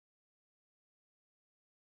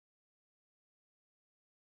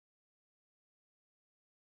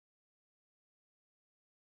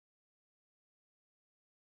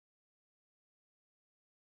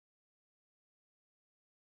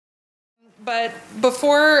But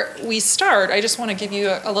before we start, I just want to give you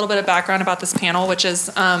a little bit of background about this panel, which is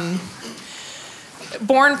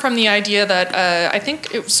born from the idea that I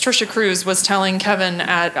think it was Trisha Cruz was telling Kevin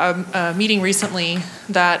at a meeting recently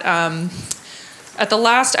that at the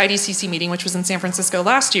last IDCC meeting, which was in San Francisco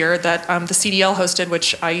last year, that the CDL hosted,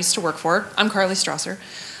 which I used to work for. I'm Carly Strasser.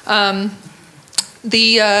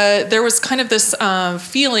 There was kind of this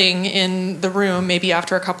feeling in the room, maybe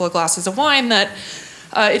after a couple of glasses of wine, that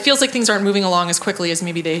it feels like things aren't moving along as quickly as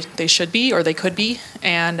maybe they should be or they could be,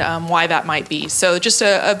 and why that might be. So just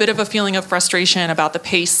a bit of a feeling of frustration about the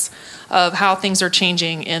pace of how things are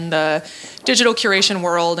changing in the digital curation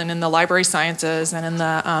world and in the library sciences and in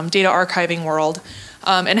the data archiving world,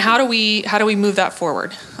 and how do we move that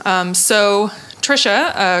forward? So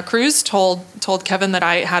Trisha Cruz told Kevin that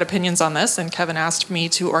I had opinions on this, and Kevin asked me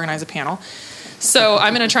to organize a panel. So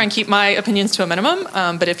I'm going to try and keep my opinions to a minimum,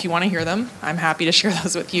 but if you want to hear them, I'm happy to share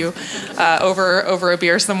those with you over a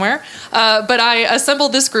beer somewhere. But I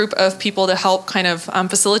assembled this group of people to help kind of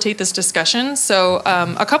facilitate this discussion. So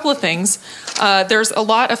a couple of things. There's a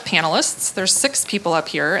lot of panelists. There's 6 people up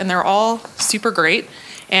here, and they're all super great,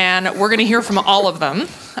 and we're going to hear from all of them.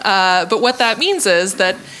 But what that means is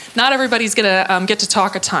that not everybody's going to get to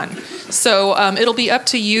talk a ton. So it'll be up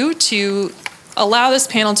to you to allow this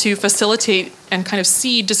panel to facilitate and kind of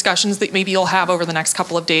seed discussions that maybe you'll have over the next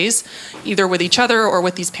couple of days, either with each other or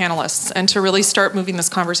with these panelists, and to really start moving this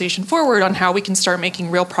conversation forward on how we can start making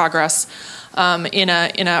real progress in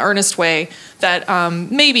an earnest way that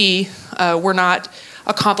maybe we're not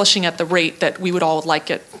accomplishing at the rate that we would all like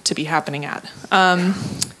it to be happening at.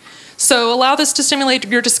 So allow this to stimulate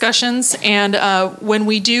your discussions, and when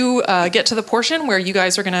we do get to the portion where you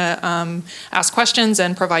guys are going to ask questions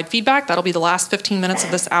and provide feedback, that'll be the last 15 minutes of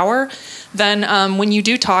this hour. Then when you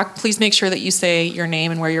do talk, please make sure that you say your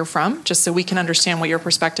name and where you're from, just so we can understand what your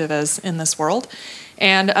perspective is in this world.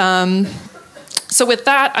 And so with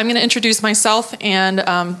that, I'm going to introduce myself and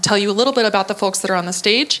tell you a little bit about the folks that are on the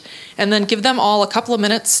stage, and then give them all a couple of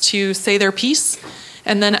minutes to say their piece,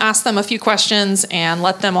 and then ask them a few questions and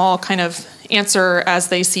let them all kind of answer as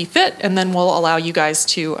they see fit, and then we'll allow you guys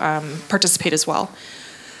to participate as well.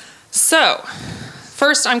 So,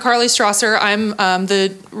 first, I'm Carly Strasser. I'm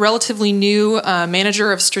the relatively new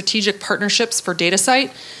manager of strategic partnerships for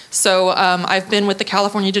DataCite. So I've been with the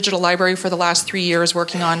California Digital Library for the last 3 years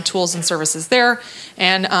working on tools and services there,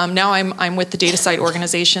 and now I'm with the DataCite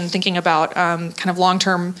organization thinking about kind of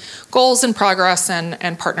long-term goals and progress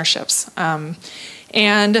and partnerships.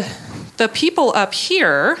 And the people up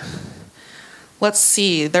here, let's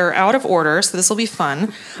see, they're out of order, so this will be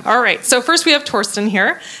fun. All right, so first we have Torsten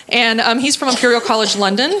here, and he's from Imperial College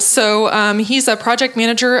London. So he's a project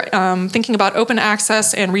manager thinking about open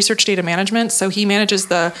access and research data management. So he manages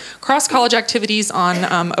the cross-college activities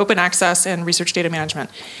on open access and research data management.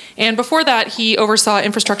 And before that, he oversaw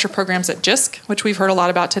infrastructure programs at JISC, which we've heard a lot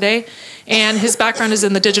about today. And his background is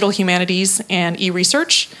in the digital humanities and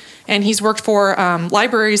e-research. And he's worked for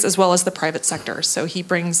libraries as well as the private sector. So he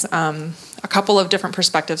brings a couple of different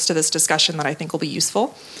perspectives to this discussion that I think will be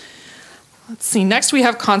useful. Let's see, next we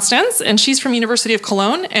have Constanze, and she's from University of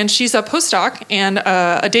Cologne, and she's a postdoc and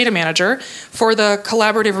a data manager for the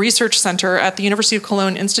Collaborative Research Center at the University of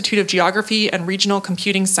Cologne Institute of Geography and Regional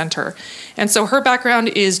Computing Center. And so her background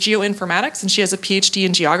is geoinformatics, and she has a PhD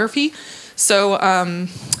in geography. So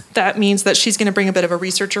that means that she's going to bring a bit of a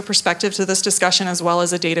researcher perspective to this discussion, as well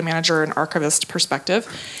as a data manager and archivist perspective.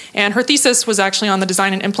 And her thesis was actually on the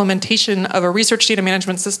design and implementation of a research data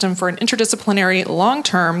management system for an interdisciplinary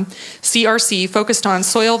long-term CRC focused on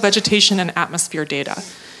soil, vegetation, and atmosphere data.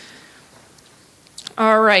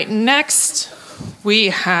 All right, next we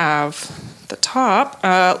have the top.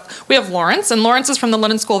 We have Laurence, and Laurence is from the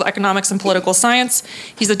London School of Economics and Political Science.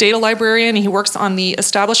 He's a data librarian. He works on the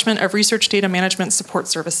establishment of research data management support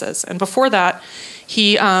services. And before that,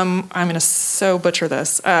 he, I'm going to so butcher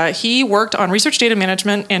this, he worked on research data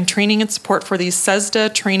management and training and support for the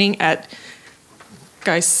CESDA training at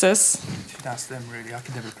GISIS. That's them really, I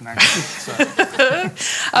can never pronounce it.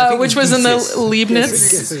 So. Which was in the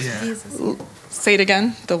Leibniz. Yeah. Say it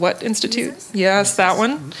again. The what institute? Yes, that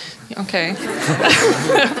one. Okay.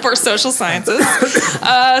 For social sciences.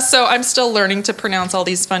 So I'm still learning to pronounce all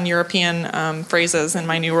these fun European phrases in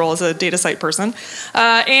my new role as a DataCite person.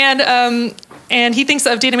 And he thinks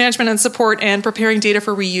of data management and support and preparing data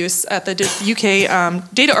for reuse at the UK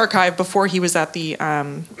Data Archive before he was at the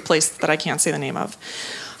place that I can't say the name of.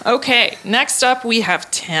 Okay, next up we have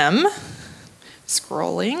Tim.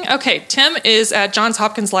 Scrolling. Okay, Tim is at Johns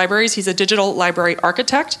Hopkins Libraries. He's a digital library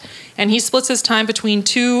architect, and he splits his time between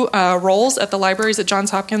 2 roles at the libraries at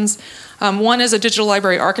Johns Hopkins. One is a digital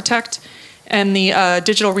library architect, and the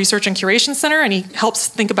Digital Research and Curation Center, and he helps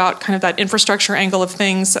think about kind of that infrastructure angle of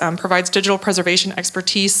things, provides digital preservation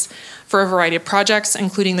expertise for a variety of projects,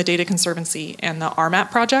 including the Data Conservancy and the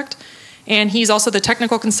RMAP project. And he's also the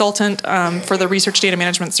technical consultant for the Research Data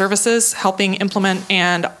Management Services, helping implement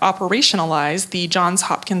and operationalize the Johns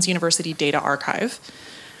Hopkins University Data Archive.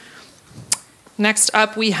 Next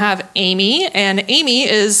up, we have Amy, and Amy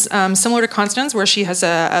is similar to Constanze, where she has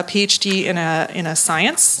a PhD in a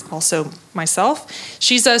science, also myself.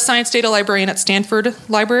 She's a science data librarian at Stanford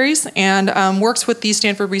Libraries and works with the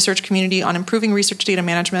Stanford research community on improving research data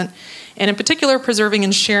management, and in particular, preserving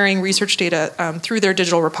and sharing research data through their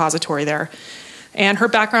digital repository there. And her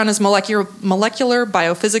background is molecular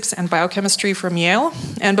biophysics and biochemistry from Yale,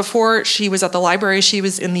 and before she was at the library, she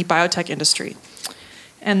was in the biotech industry.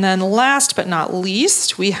 And then last but not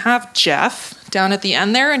least, we have Jeff down at the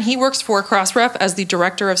end there, and he works for CrossRef as the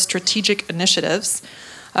Director of Strategic Initiatives.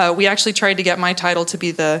 We actually tried to get my title to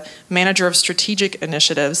be the Manager of Strategic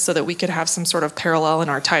Initiatives so that we could have some sort of parallel in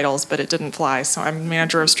our titles, but it didn't fly, so I'm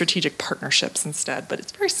Manager of Strategic Partnerships instead, but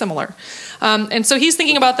it's very similar. And so he's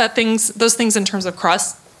thinking about those things in terms of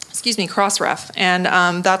CrossRef,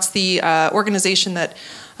 and that's the organization that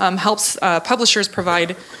helps publishers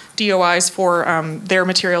provide DOIs for their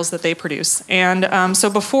materials that they produce. And so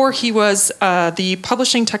before he was the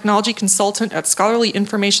publishing technology consultant at Scholarly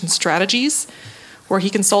Information Strategies, where he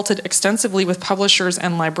consulted extensively with publishers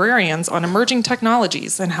and librarians on emerging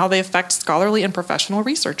technologies and how they affect scholarly and professional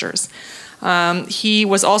researchers. He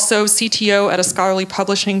was also CTO at a scholarly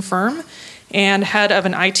publishing firm and head of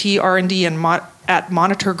an IT R&D at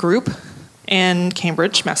Monitor Group in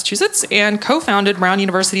Cambridge, Massachusetts, and co-founded Brown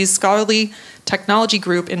University's Scholarly Technology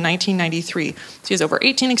Group in 1993. So he has over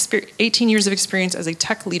 18 years of experience as a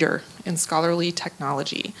tech leader in scholarly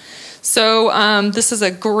technology. So this is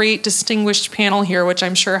a great distinguished panel here, which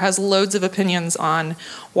I'm sure has loads of opinions on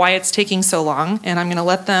why it's taking so long, and I'm going to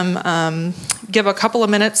let them give a couple of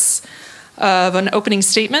minutes of an opening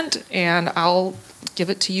statement, and I'll give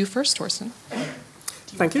it to you first, Torsten.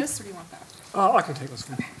 Thank you. This, or do you want that? I can take this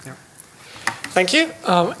one. Yeah. Thank you.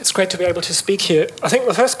 It's great to be able to speak here. I think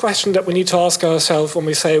the first question that we need to ask ourselves when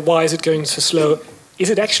we say, why is it going so slow? Is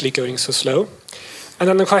it actually going so slow? And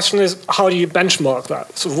then the question is, how do you benchmark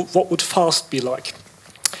that? So what would fast be like?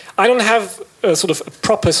 I don't have a sort of a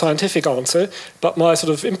proper scientific answer, but my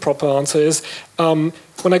sort of improper answer is,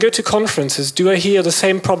 when I go to conferences, do I hear the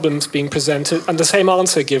same problems being presented and the same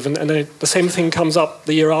answer given, and then the same thing comes up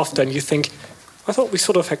the year after, and you think, I thought we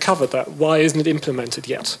sort of had covered that. Why isn't it implemented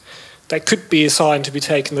yet? That could be a sign to be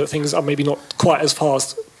taken that things are maybe not quite as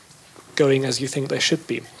fast going as you think they should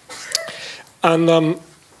be. And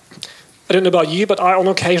I don't know about you, but I on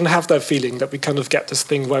occasion have that feeling that we kind of get this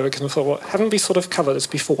thing where we kind of thought, well, haven't we sort of covered this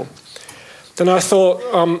before? Then I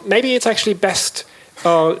thought, maybe it's actually best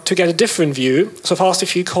to get a different view. So I've asked a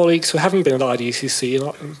few colleagues who haven't been at IDCC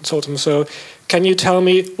and told them, so can you tell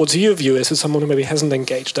me what your view is as someone who maybe hasn't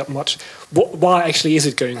engaged that much? Why actually is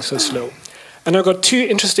it going so slow? And I got two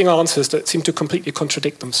interesting answers that seem to completely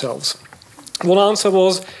contradict themselves. One answer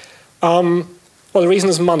was, well, the reason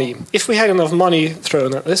is money. If we had enough money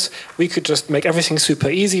thrown at this, we could just make everything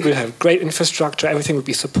super easy. We'd have great infrastructure. Everything would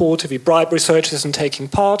be supported. We bribe researchers in taking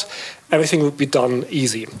part. Everything would be done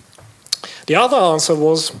easy. The other answer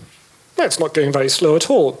was, no, it's not going very slow at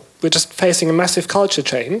all. We're just facing a massive culture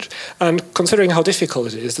change. And considering how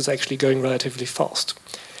difficult it is, it's actually going relatively fast.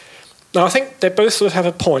 Now, I think they both sort of have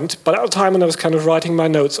a point, but at the time when I was kind of writing my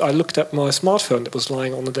notes, I looked at my smartphone that was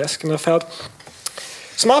lying on the desk, and I felt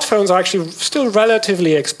smartphones are actually still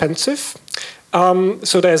relatively expensive.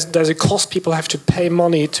 So there's a cost. People have to pay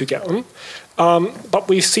money to get them. But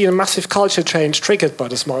we've seen a massive culture change triggered by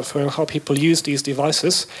the smartphone, how people use these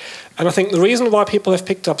devices. And I think the reason why people have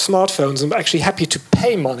picked up smartphones and are actually happy to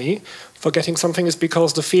pay money for getting something is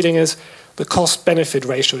because the feeling is the cost-benefit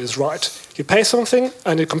ratio is right. You pay something,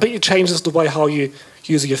 and it completely changes the way how you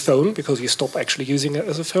use your phone, because you stop actually using it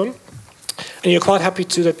as a phone. And you're quite happy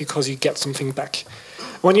to do that because you get something back.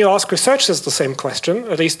 When you ask researchers the same question,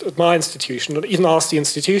 at least at my institution, or even ask the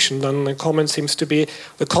institution, then the comment seems to be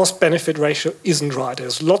the cost-benefit ratio isn't right.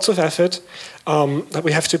 There's lots of effort that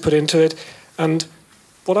we have to put into it, and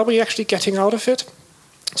what are we actually getting out of it?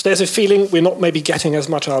 So there's a feeling we're not maybe getting as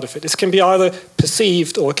much out of it. This can be either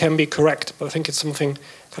perceived or it can be correct, but I think it's something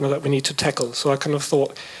kind of that we need to tackle. So I kind of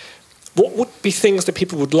thought, what would be things that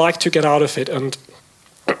people would like to get out of it? And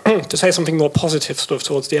to say something more positive sort of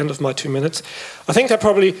towards the end of my 2 minutes, I think there are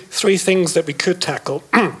probably three things that we could tackle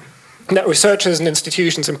that researchers and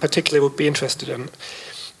institutions in particular would be interested in.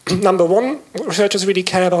 Number one, what researchers really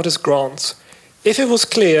care about is grants. If it was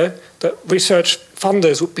clear that research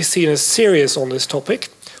funders would be seen as serious on this topic,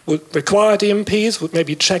 would require DMPs, would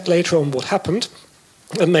maybe check later on what happened,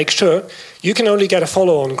 and make sure you can only get a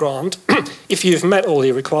follow-on grant if you've met all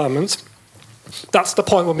the requirements, that's the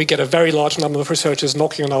point when we get a very large number of researchers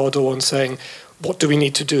knocking on our door and saying, what do we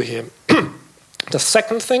need to do here? The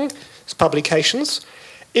second thing is publications.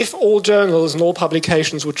 If all journals and all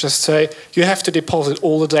publications would just say, you have to deposit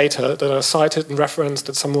all the data that are cited and referenced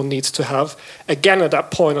that someone needs to have, again, at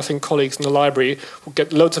that point, I think colleagues in the library will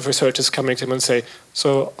get loads of researchers coming to them and say,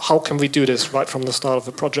 so how can we do this right from the start of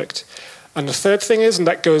the project? And the third thing is, and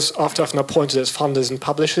that goes after I've now pointed at funders and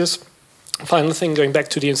publishers, final thing, going back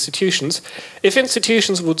to the institutions, if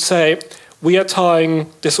institutions would say, we are tying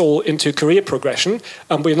this all into career progression,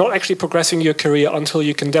 and we're not actually progressing your career until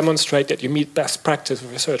you can demonstrate that you meet best practice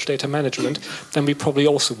of research data management, then we probably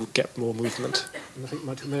also would get more movement. And I think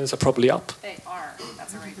my 2 minutes are probably up. They are.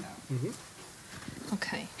 That's all right, though. Mm-hmm.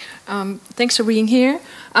 Okay. Thanks for being here.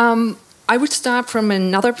 I would start from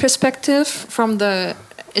another perspective, from the,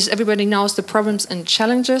 as everybody knows, the problems and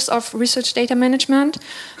challenges of research data management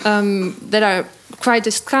that are quite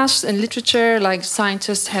discussed in literature, like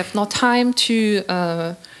scientists have no time to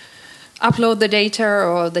upload the data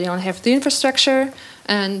or they don't have the infrastructure.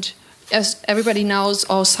 And as everybody knows,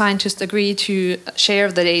 all scientists agree to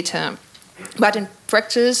share the data. But in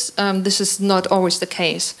practice, this is not always the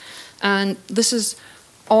case. And this is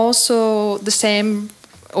also the same,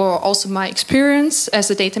 or also my experience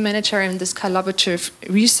as a data manager in this collaborative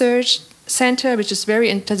research center, which is very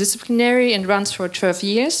interdisciplinary and runs for 12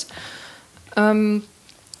 years.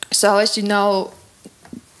 So as you know,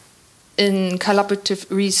 in collaborative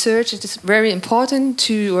research, it is very important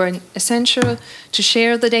to, or essential, to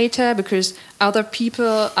share the data because other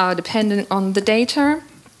people are dependent on the data.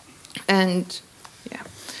 And yeah.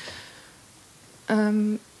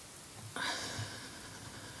 And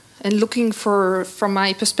looking from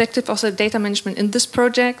my perspective also data management in this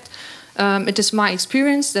project, it is my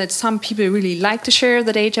experience that some people really like to share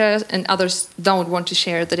the data and others don't want to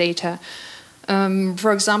share the data.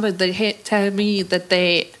 For example, they tell me that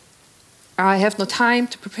I have no time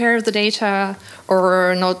to prepare the data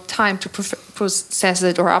or no time to process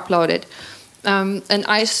it or upload it. And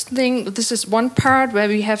I think this is one part where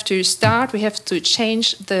we have to start. We have to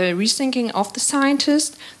change the rethinking of the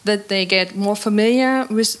scientists, that they get more familiar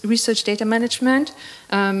with research data management.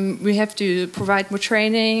 We have to provide more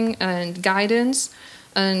training and guidance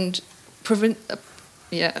and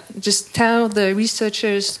just tell the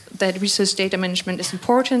researchers that research data management is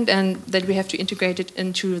important and that we have to integrate it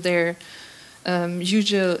into their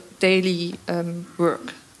usual daily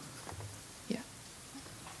work.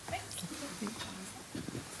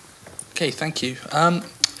 Okay, thank you.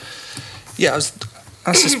 Yeah, as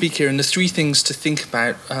the speaker, and the three things to think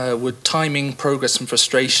about were timing, progress, and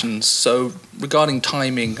frustrations. So regarding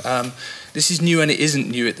timing, this is new and it isn't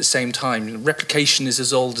new at the same time. Replication is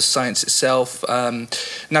as old as science itself.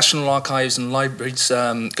 National archives and libraries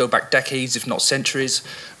go back decades, if not centuries.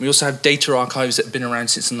 We also have data archives that have been around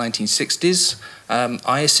since the 1960s.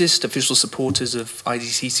 IASIST, official supporters of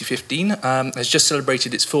IDCC15, has just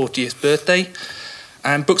celebrated its 40th birthday.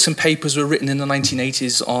 And books and papers were written in the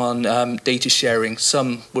 1980s on data sharing.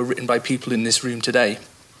 Some were written by people in this room today.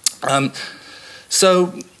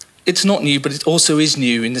 So it's not new, but it also is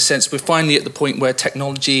new in the sense we're finally at the point where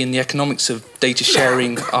technology and the economics of data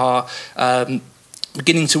sharing are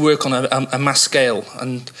beginning to work on a mass scale.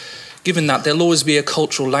 And given that, there'll always be a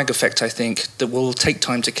cultural lag effect, I think, that will take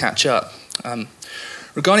time to catch up.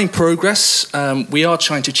 Regarding progress, we are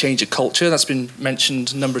trying to change a culture. That's been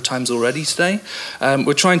mentioned a number of times already today.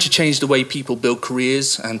 We're trying to change the way people build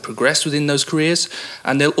careers and progress within those careers,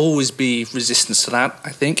 and there'll always be resistance to that, I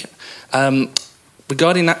think.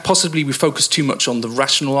 Regarding that, possibly we focus too much on the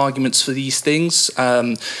rational arguments for these things,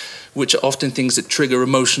 which are often things that trigger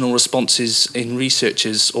emotional responses in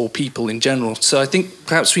researchers or people in general. So I think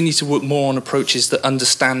perhaps we need to work more on approaches that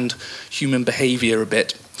understand human behaviour a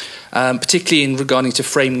bit. Particularly in regarding to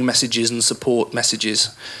framing messages and support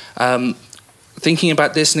messages. Thinking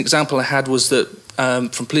about this, an example I had was that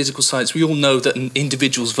from political science, we all know that an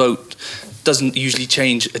individual's vote doesn't usually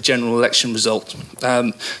change a general election result.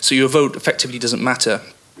 So your vote effectively doesn't matter.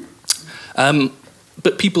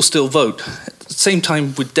 But people still vote. At the same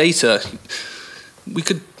time with data,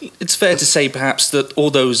 it's fair to say perhaps that all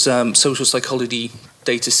those social psychology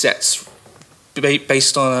data sets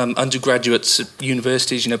based on undergraduates at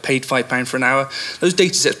universities, paid £5 for an hour, those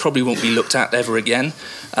data sets probably won't be looked at ever again.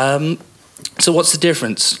 So what's the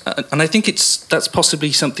difference? And I think that's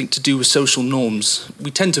possibly something to do with social norms.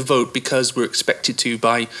 We tend to vote because we're expected to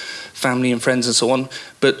by family and friends and so on.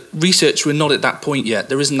 But research, we're not at that point yet.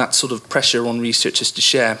 There isn't that sort of pressure on researchers to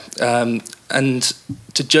share and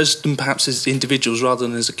to judge them perhaps as individuals rather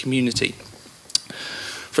than as a community.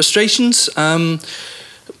 Frustrations.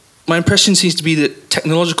 My impression seems to be that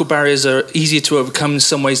technological barriers are easier to overcome in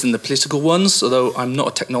some ways than the political ones, although I'm not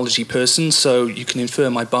a technology person, so you can infer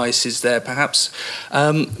my biases there perhaps.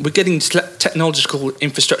 We're getting technological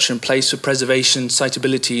infrastructure in place for preservation,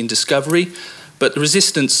 citability and discovery, but the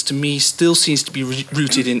resistance to me still seems to be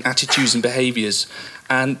rooted in attitudes and behaviours.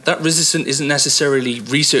 And that resistance isn't necessarily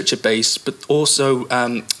researcher-based, but also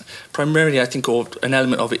primarily I think an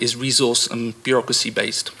element of it is resource and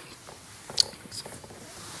bureaucracy-based.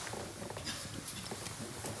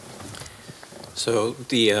 So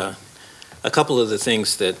a couple of the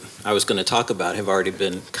things that I was going to talk about have already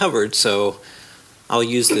been covered. So I'll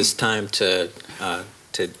use this time to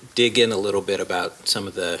dig in a little bit about some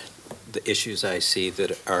of the issues I see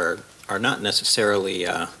that are not necessarily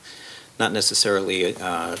about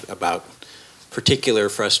particular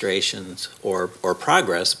frustrations or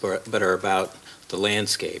progress, but are about the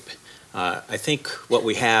landscape. I think what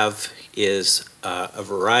we have is a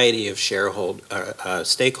variety of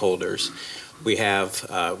stakeholders. We have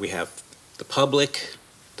the public,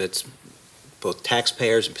 that's both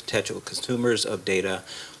taxpayers and potential consumers of data,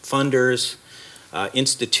 funders,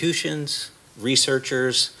 institutions,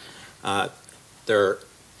 researchers.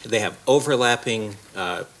 They have overlapping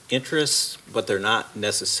interests, but they're not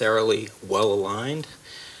necessarily well aligned.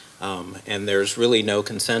 And there's really no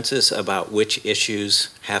consensus about which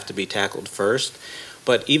issues have to be tackled first.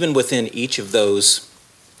 But even within each of those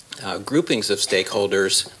groupings of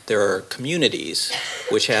stakeholders, there are communities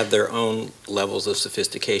which have their own levels of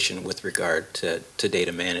sophistication with regard to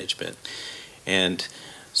data management. And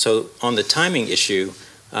so on the timing issue,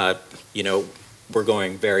 you know, we're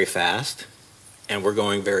going very fast and we're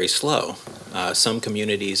going very slow. Some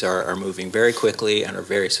communities are moving very quickly and are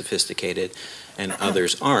very sophisticated, and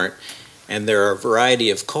others aren't. And there are a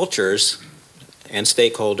variety of cultures and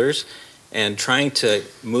stakeholders, and trying to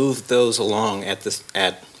move those along at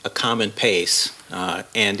a common pace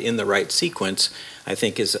and in the right sequence, I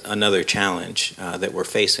think is another challenge that we're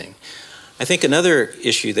facing. I think another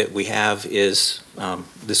issue that we have is,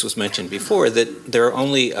 this was mentioned before, that there are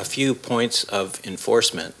only a few points of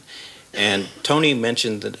enforcement. And Tony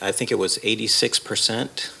mentioned that I think it was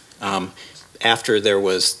 86%. After there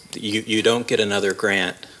was, you don't get another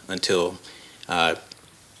grant until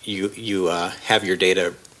you have your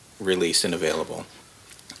data released and available.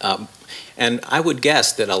 And I would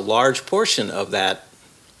guess that a large portion of that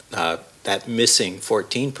missing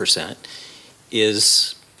 14%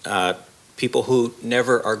 is people who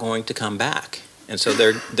never are going to come back. And so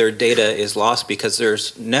their data is lost because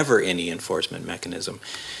there's never any enforcement mechanism.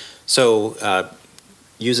 So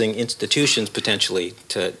using institutions potentially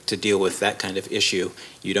to deal with that kind of issue,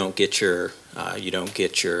 you don't get your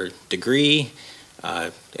degree,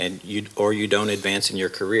 or you don't advance in your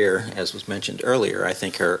career, as was mentioned earlier, I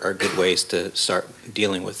think are good ways to start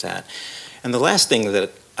dealing with that. And the last thing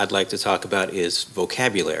that I'd like to talk about is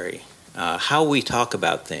vocabulary, how we talk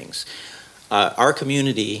about things. Our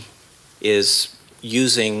community is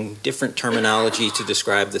using different terminology to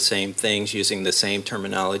describe the same things, using the same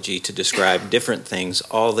terminology to describe different things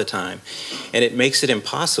all the time. And it makes it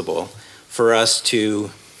impossible for us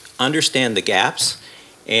to understand the gaps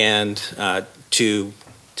and to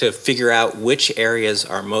figure out which areas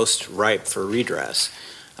are most ripe for redress.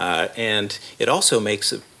 And it also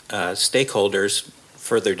makes stakeholders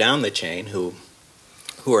further down the chain who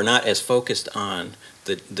are not as focused on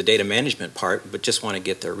the data management part, but just want to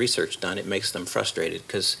get their research done, it makes them frustrated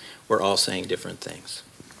because we're all saying different things.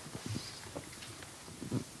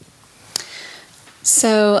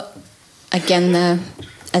 So, again,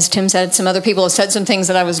 as Tim said, some other people have said some things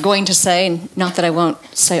that I was going to say, and not that I won't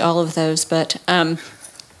say all of those, but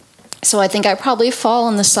so I think I probably fall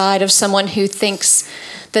on the side of someone who thinks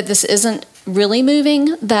that this isn't really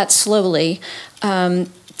moving that slowly.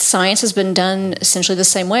 Science has been done essentially the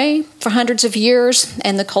same way for hundreds of years,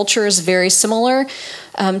 and the culture is very similar.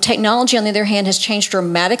 Technology, on the other hand, has changed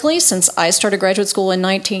dramatically since I started graduate school in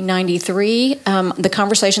 1993. The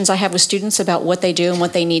conversations I have with students about what they do and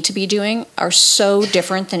what they need to be doing are so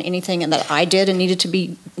different than anything that I did and needed to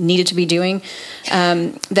be doing.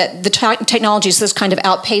 That the technology is just kind of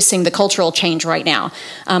outpacing the cultural change right now.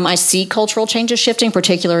 I see cultural changes shifting,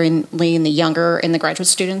 particularly in the graduate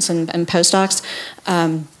students and postdocs.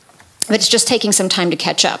 But it's just taking some time to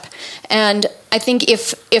catch up. And I think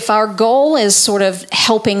if our goal is sort of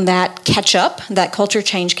helping that catch up, that culture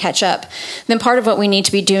change catch up, then part of what we need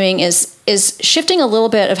to be doing is shifting a little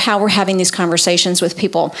bit of how we're having these conversations with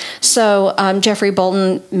people. So Geoffrey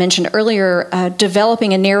Bolton mentioned earlier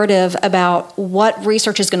developing a narrative about what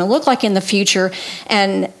research is going to look like in the future,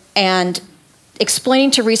 and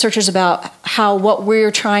explaining to researchers about how what we're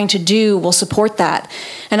trying to do will support that.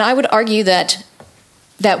 And I would argue that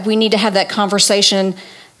we need to have that conversation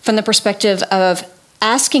from the perspective of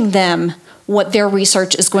asking them what their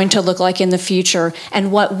research is going to look like in the future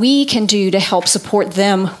and what we can do to help support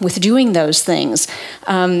them with doing those things.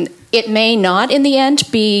 It may not, in the end,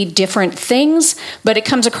 be different things, but it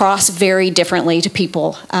comes across very differently to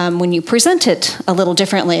people when you present it a little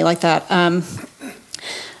differently like that.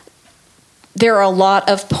 There are a lot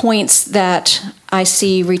of points that I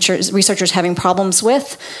see researchers having problems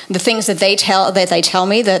with. The things that they tell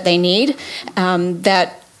me that they need,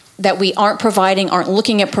 that we aren't providing, aren't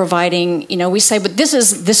looking at providing. You know, we say, but this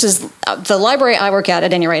is the library I work at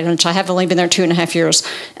any rate, which I have only been there 2.5 years,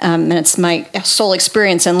 and it's my sole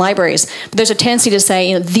experience in libraries. But there's a tendency to say,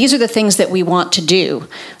 you know, these are the things that we want to do,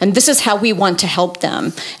 and this is how we want to help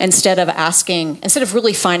them, instead of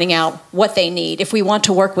really finding out what they need. If we want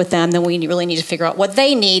to work with them, then we really need to figure out what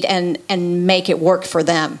they need and make it work for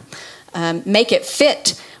them, make it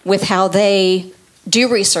fit with how they do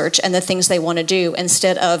research and the things they want to do,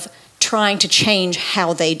 instead of trying to change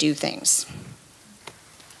how they do things.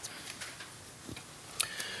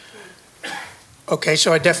 Okay,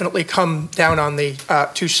 so I definitely come down on the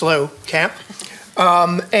too slow camp.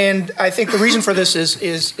 And I think the reason for this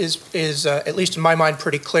is at least in my mind,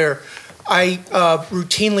 pretty clear. I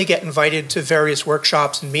routinely get invited to various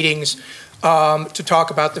workshops and meetings to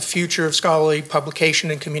talk about the future of scholarly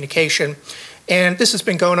publication and communication. And this has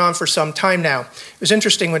been going on for some time now. It was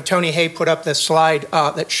interesting when Tony Hay put up this slide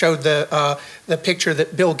that showed the picture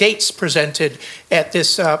that Bill Gates presented at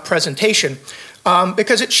this presentation.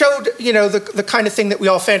 Because it showed, you know, the kind of thing that we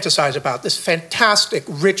all fantasize about, this fantastic,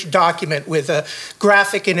 rich document with a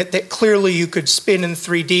graphic in it that clearly you could spin in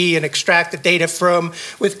 3D and extract the data from,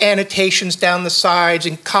 with annotations down the sides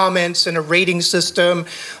and comments and a rating system,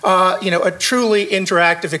 you know, a truly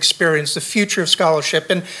interactive experience, the future of scholarship.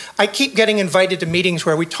 And I keep getting invited to meetings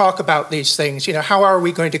where we talk about these things, you know, how are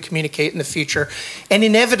we going to communicate in the future? And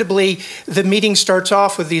inevitably, the meeting starts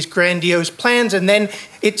off with these grandiose plans, and then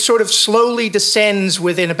it sort of slowly descends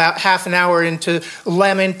within about half an hour into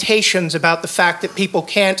lamentations about the fact that people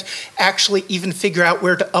can't actually even figure out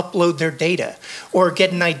where to upload their data, or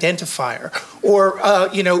get an identifier, or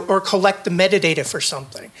you know, or collect the metadata for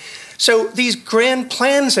something. So these grand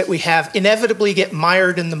plans that we have inevitably get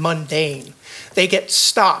mired in the mundane. They get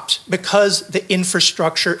stopped because the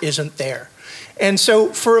infrastructure isn't there. And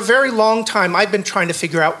so for a very long time, I've been trying to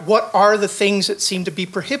figure out what are the things that seem to be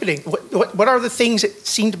prohibiting, what are the things that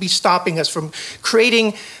seem to be stopping us from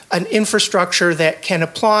creating an infrastructure that can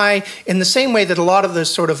apply in the same way that a lot of the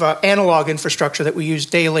sort of analog infrastructure that we use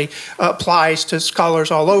daily applies to scholars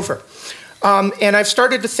all over. And I've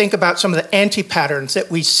started to think about some of the anti-patterns that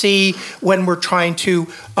we see when we're trying to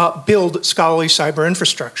build scholarly cyber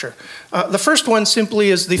infrastructure. The first one simply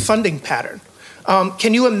is the funding pattern.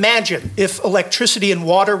 Can you imagine if electricity and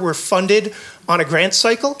water were funded on a grant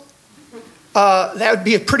cycle? That would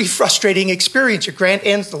be a pretty frustrating experience. Your grant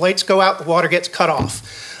ends, the lights go out, the water gets cut off.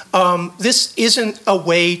 This isn't a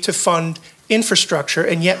way to fund infrastructure,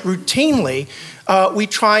 and yet routinely we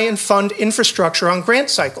try and fund infrastructure on grant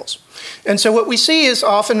cycles. And so what we see is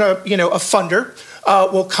often a funder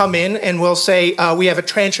will come in and will say, we have a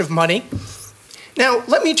tranche of money. Now,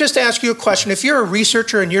 let me just ask you a question. If you're a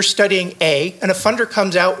researcher and you're studying A, and a funder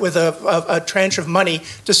comes out with a tranche of money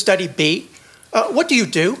to study B, what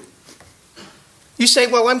do? You say,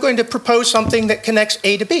 well, I'm going to propose something that connects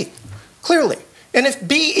A to B, clearly. And if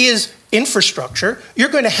B is infrastructure, you're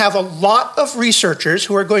going to have a lot of researchers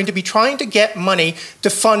who are going to be trying to get money to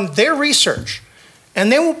fund their research.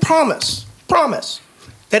 And they will promise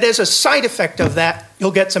that as a side effect of that,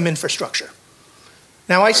 you'll get some infrastructure.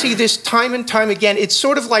 Now, I see this time and time again. It's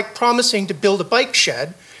sort of like promising to build a bike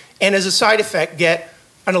shed and as a side effect get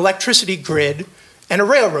an electricity grid and a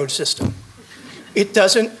railroad system. It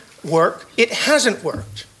doesn't work. It hasn't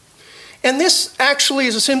worked. And this actually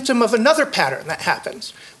is a symptom of another pattern that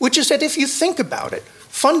happens, which is that if you think about it,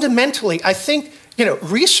 fundamentally, I think,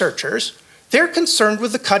 researchers, they're concerned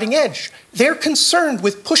with the cutting edge. They're concerned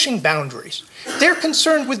with pushing boundaries. They're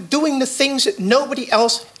concerned with doing the things that nobody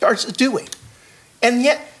else is doing. And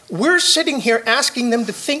yet, we're sitting here asking them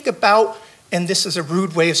to think about, and this is a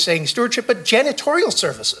rude way of saying stewardship, but janitorial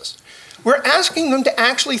services. We're asking them to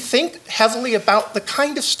actually think heavily about the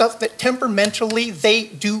kind of stuff that temperamentally they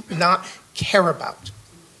do not care about.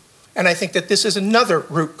 And I think that this is another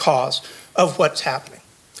root cause of what's happening.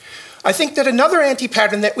 I think that another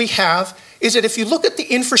anti-pattern that we have is that if you look at the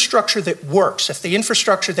infrastructure that works, if the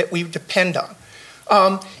infrastructure that we depend on,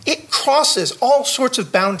 it crosses all sorts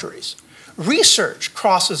of boundaries. Research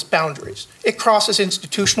crosses boundaries. It crosses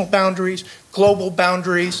institutional boundaries, global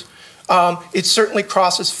boundaries. It certainly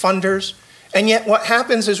crosses funders. And yet what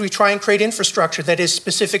happens is we try and create infrastructure that is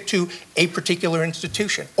specific to a particular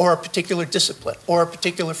institution or a particular discipline or a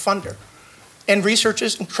particular funder. And research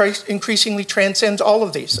increasingly transcends all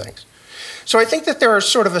of these things. So I think that there are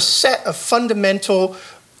sort of a set of fundamental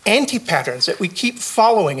anti-patterns that we keep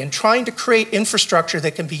following and trying to create infrastructure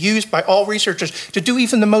that can be used by all researchers to do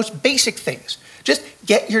even the most basic things. Just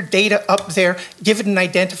get your data up there, give it an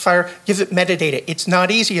identifier, give it metadata. It's not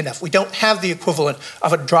easy enough. We don't have the equivalent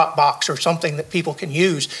of a Dropbox or something that people can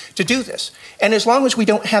use to do this. And as long as we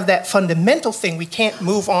don't have that fundamental thing, we can't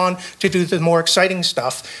move on to do the more exciting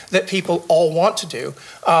stuff that people all want to do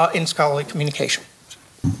in scholarly communication.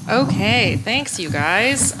 Okay, thanks you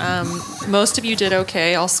guys. Most of you did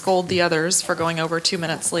okay. I'll scold the others for going over 2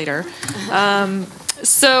 minutes later.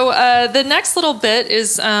 So the next little bit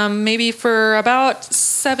is maybe for about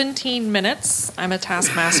 17 minutes. I'm a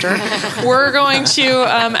taskmaster. We're going to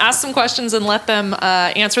ask some questions and let them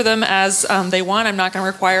answer them as they want. I'm not going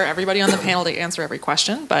to require everybody on the panel to answer every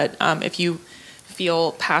question, but if you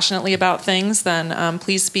feel passionately about things, then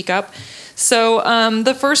please speak up. So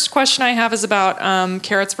the first question I have is about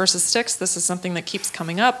carrots versus sticks. This is something that keeps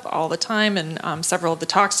coming up all the time in several of the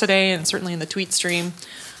talks today and certainly in the tweet stream.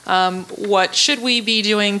 What should we be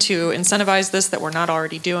doing to incentivize this that we're not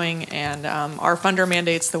already doing? And are funder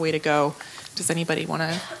mandates the way to go? Does anybody want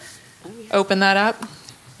to open that up?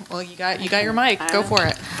 Well, you got your mic. Go for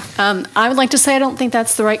it. I would like to say I don't think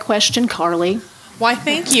that's the right question, Carly. Why,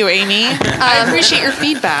 thank you, Amy. I appreciate your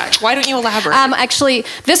feedback. Why don't you elaborate? Actually,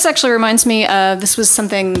 this reminds me of, this was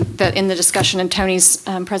something that in the discussion in Tony's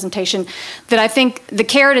presentation, that I think the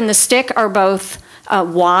carrot and the stick are both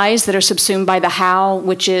whys that are subsumed by the how,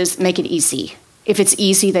 which is make it easy. If it's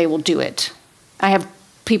easy, they will do it. I have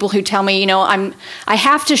people who tell me, you know, I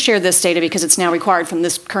have to share this data because it's now required from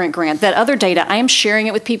this current grant. That other data, I am sharing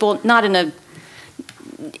it with people, not in a,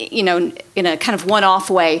 you know, in a kind of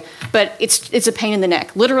one-off way, but it's a pain in the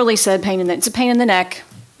neck. Literally said pain in the, it's a pain in the neck.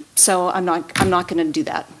 So I'm not going to do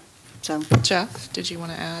that. So Jeff, did you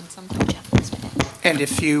want to add something? And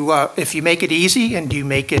if you make it easy and you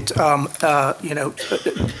make it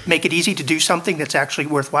make it easy to do something that's actually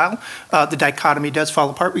worthwhile, the dichotomy does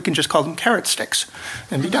fall apart. We can just call them carrot sticks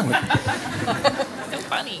and be done with it. So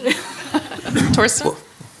funny. Torsten? Well,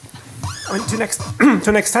 I mean, to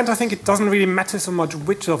an extent, I think it doesn't really matter so much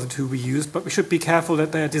which of the two we use, but we should be careful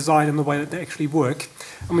that they are designed in the way that they actually work.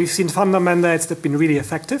 And we've seen funder mandates that have been really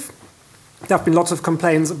effective. There have been lots of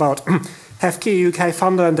complaints about HEFCE, UK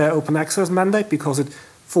funder, and their open access mandate because it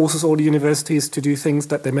forces all the universities to do things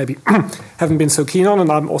that they maybe haven't been so keen on, and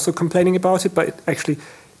I'm also complaining about it, but it actually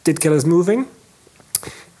did get us moving.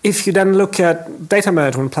 If you then look at data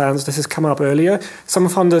management plans, this has come up earlier, some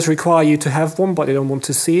funders require you to have one, but they don't want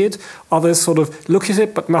to see it. Others sort of look at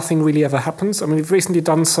it, but nothing really ever happens. I mean, we've recently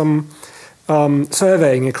done some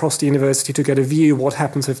surveying across the university to get a view what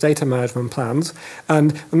happens with data management plans.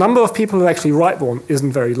 And the number of people who actually write one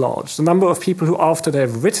isn't very large. The number of people who, after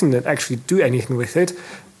they've written it, actually do anything with it,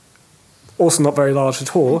 also not very large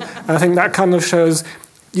at all. And I think that kind of shows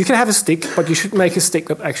you can have a stick, but you should make a stick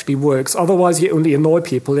that actually works. Otherwise, you only annoy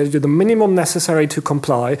people. They do the minimum necessary to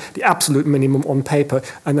comply, the absolute minimum on paper,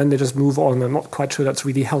 and then they just move on. I'm not quite sure that's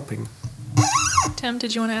really helping. Tim,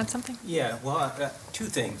 did you want to add something? Yeah, well, two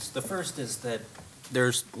things. The first is that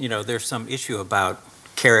there's some issue about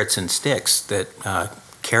carrots and sticks, that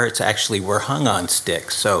carrots actually were hung on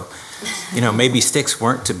sticks. So, maybe sticks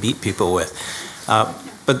weren't to beat people with.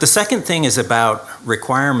 But the second thing is about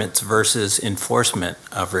requirements versus enforcement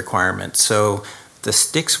of requirements. So the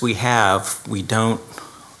sticks we have,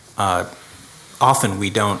 often we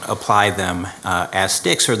don't apply them as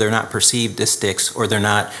sticks, or they're not perceived as sticks, or they're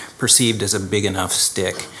not perceived as a big enough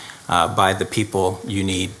stick by the people you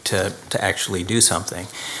need to actually do something.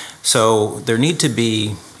 So there need to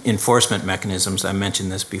be enforcement mechanisms. I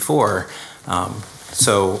mentioned this before.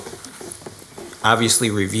 So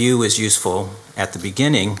obviously review is useful at the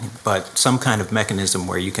beginning, but some kind of mechanism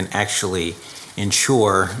where you can actually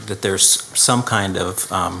ensure that there's some kind of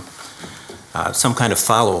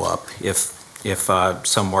follow-up if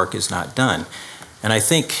some work is not done. And I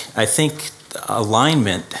think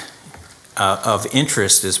alignment of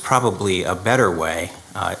interest is probably a better way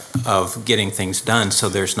of getting things done. So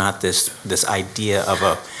there's not this idea of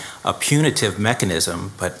a punitive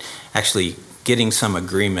mechanism, but actually getting some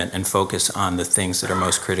agreement and focus on the things that are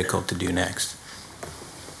most critical to do next.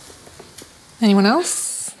 Anyone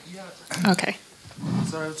else? Yeah. Okay.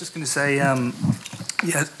 So I was just going to say,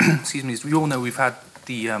 yeah, excuse me, as we all know, we've had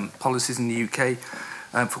the policies in the UK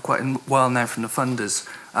for quite a while now from the funders.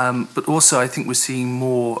 But also I think we're seeing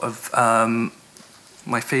more of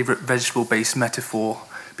my favourite vegetable-based metaphor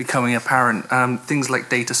becoming apparent. Things like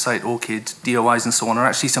DataCite, ORCID, DOIs and so on are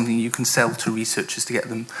actually something you can sell to researchers to get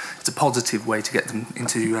them. It's a positive way to get them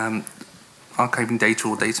into archiving data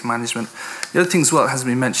or data management. The other thing as well that hasn't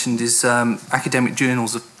been mentioned is academic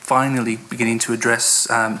journals are finally beginning to address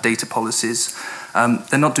data policies.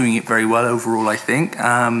 They're not doing it very well overall, I think.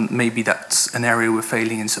 Maybe that's an area we're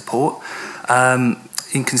failing in support.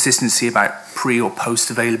 Inconsistency about pre or post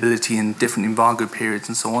availability in different embargo periods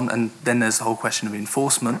and so on, and then there's the whole question of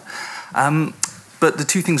enforcement. But the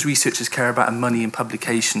two things researchers care about are money and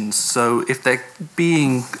publications. So if they're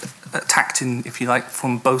being attacked in, if you like,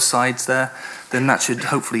 from both sides there, then that should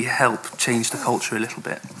hopefully help change the culture a little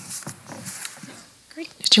bit. Great.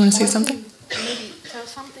 Did you want to say something? Maybe tell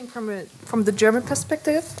something from the German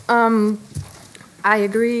perspective. I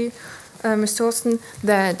agree, Ms. Torsten,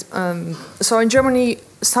 that so in Germany,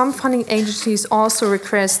 some funding agencies also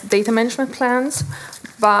request data management plans,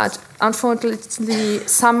 but unfortunately,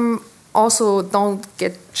 some also don't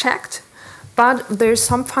get checked. But there's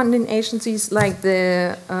some funding agencies like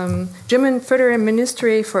the German Federal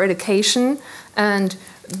Ministry for Education, and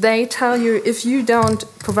they tell you if you don't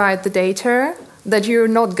provide the data, that you're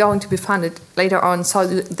not going to be funded later on, so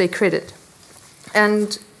they credit.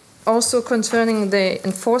 And also concerning the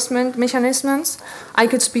enforcement mechanisms, I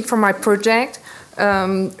could speak from my project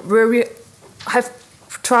where we have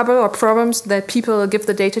trouble or problems that people give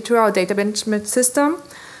the data to our data management system.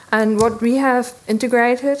 And what we have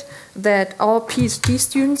integrated, that all PhD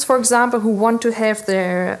students, for example, who want to have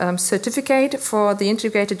their certificate for the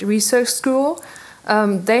integrated research school,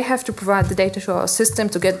 they have to provide the data to our system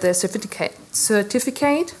to get their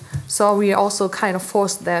certificate. So we also kind of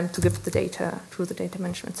force them to give the data through the data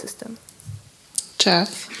management system.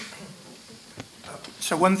 Jeff?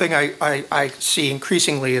 So one thing I see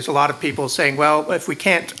increasingly is a lot of people saying, well, if we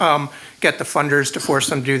can't get the funders to force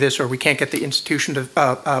them to do this, or we can't get the institution to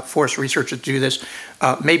force researchers to do this,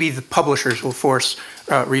 maybe the publishers will force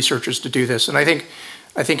researchers to do this. And I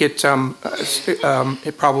think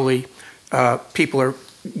it probably people are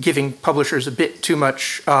giving publishers a bit too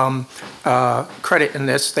much credit in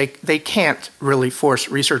this. They can't really force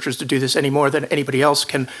researchers to do this any more than anybody else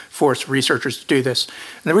can force researchers to do this.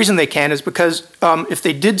 And the reason they can is because if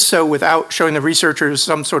they did so without showing the researchers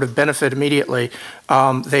some sort of benefit immediately,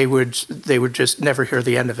 they would just never hear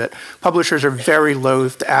the end of it. Publishers are very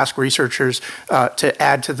loath to ask researchers to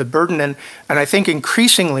add to the burden, and I think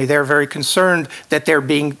increasingly they're very concerned that they're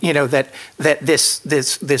being, that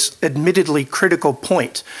this admittedly critical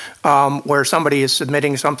point where somebody is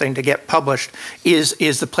submitting something to get published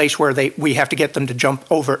is the place where we have to get them to jump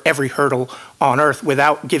over every hurdle on earth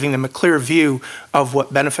without giving them a clear view of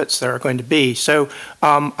what benefits there are going to be. So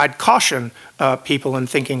I'd caution people in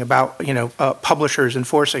thinking about publishers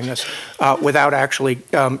enforcing this without actually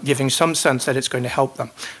giving some sense that it's going to help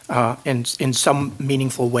them in some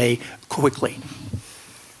meaningful way quickly.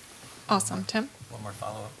 Awesome. Tim? One more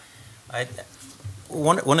follow-up.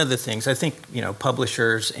 One of the things I think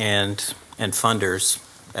publishers and funders,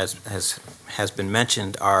 as has been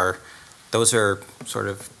mentioned, those are sort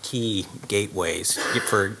of key gateways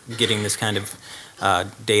for getting this kind of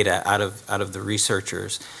data out of the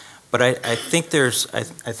researchers. But I think there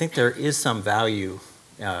is some value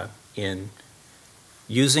in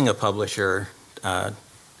using a publisher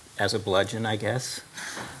as a bludgeon, I guess,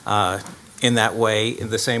 in that way, in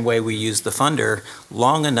the same way we use the funder,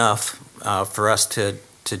 long enough for us to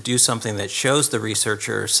do something that shows the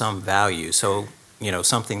researcher some value. So,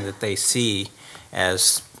 something that they see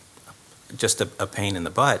as just a pain in the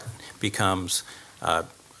butt becomes a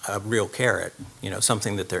real carrot,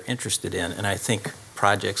 something that they're interested in. And I think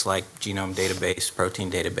projects like Genome Database, Protein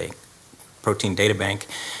Data Bank,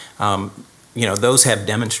 those have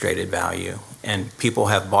demonstrated value, and people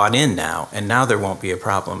have bought in now, and now there won't be a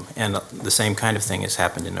problem. And the same kind of thing has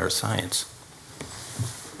happened in earth science.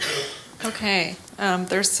 Okay,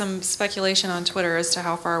 there's some speculation on Twitter as to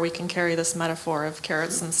how far we can carry this metaphor of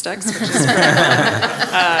carrots and sticks, which is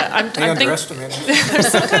I'm thinking there's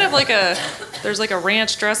some kind of there's like a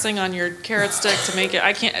ranch dressing on your carrot stick to make it.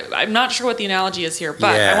 I'm not sure what the analogy is here,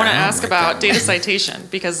 but I want to ask about data citation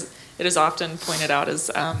because it is often pointed out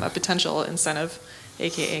as a potential incentive,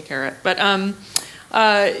 aka carrot. But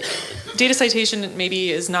Data citation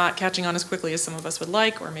maybe is not catching on as quickly as some of us would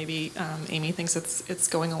like, or maybe Amy thinks it's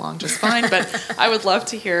going along just fine. But I would love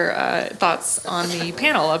to hear thoughts on the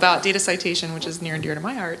panel about data citation, which is near and dear to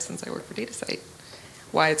my heart since I work for DataCite.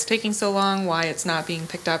 Why it's taking so long, why it's not being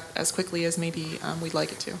picked up as quickly as maybe we'd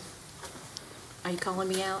like it to. Are you calling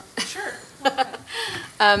me out? Sure.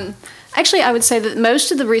 Actually, I would say that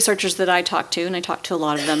most of the researchers that I talk to, and I talk to a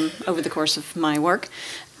lot of them over the course of my work,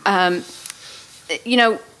 you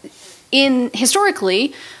know,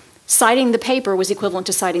 historically, citing the paper was equivalent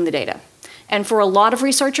to citing the data. And for a lot of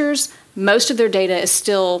researchers, most of their data is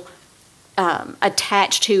still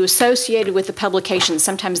attached to, associated with the publication.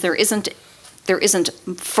 Sometimes there isn't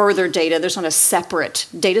further data. There's not a separate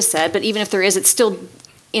data set, but even if there is, it's still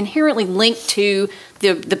inherently linked to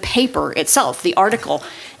the paper itself, the article.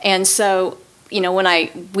 And so, you know,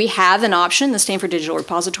 we have an option, the Stanford Digital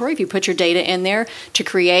Repository, if you put your data in there to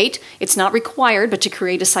create, it's not required, but to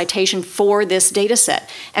create a citation for this data set.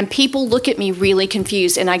 And people look at me really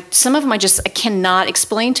confused, and some of them I cannot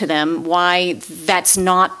explain to them why that's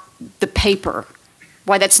not the paper,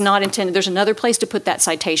 why that's not intended. There's another place to put that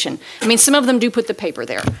citation. I mean, some of them do put the paper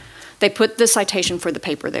there. They put the citation for the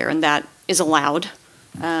paper there, and that is allowed.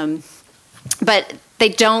 But they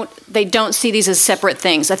don't see these as separate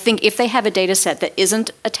things. I think if they have a data set that isn't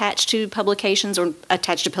attached to publications or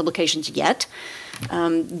attached to publications yet,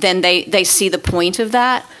 then they see the point of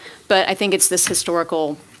that. But I think it's this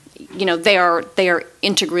historical, you know, they are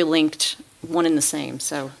integrally linked, one and the same.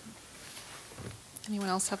 So, anyone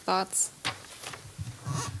else have thoughts?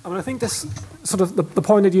 I mean, I think this sort of the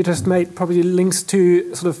point that you just made probably links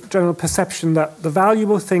to sort of general perception that the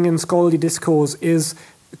valuable thing in scholarly discourse is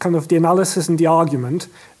kind of the analysis and the argument.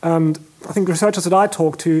 And I think researchers that I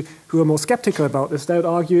talk to who are more skeptical about this, they would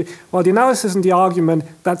argue, well, the analysis and the argument,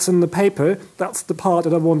 that's in the paper, that's the part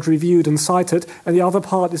that I want reviewed and cited, and the other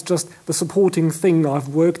part is just the supporting thing I've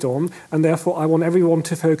worked on, and therefore I want everyone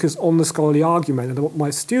to focus on the scholarly argument, and I want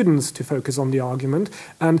my students to focus on the argument,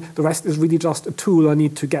 and the rest is really just a tool I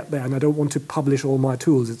need to get there, and I don't want to publish all my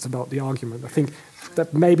tools, it's about the argument. I think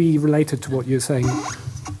that may be related to what you're saying.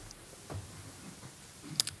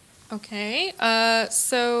 Okay,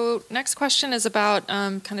 so next question is about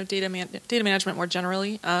kind of data management more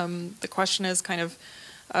generally. The question is kind of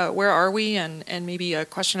where are we, and maybe a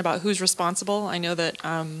question about who's responsible. I know that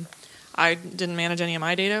I didn't manage any of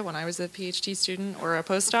my data when I was a PhD student or a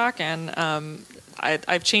postdoc, and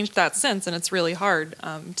I've changed that since, and it's really hard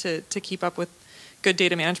to keep up with good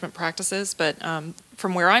data management practices. But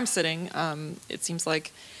from where I'm sitting, it seems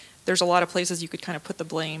like there's a lot of places you could kind of put the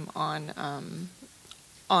blame on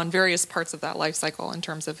various parts of that life cycle in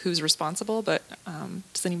terms of who's responsible, but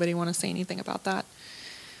does anybody want to say anything about that?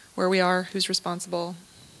 Where we are, who's responsible?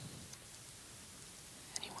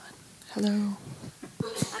 Anyone? Hello? I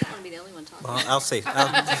don't want to be the only one talking. Well, I'll say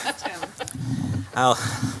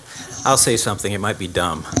something. It might be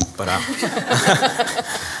dumb, but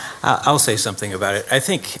I'll say something about it. I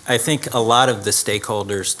think a lot of the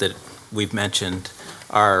stakeholders that we've mentioned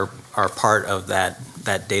are part of that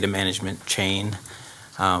data management chain.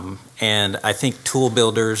 And I think tool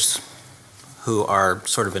builders who are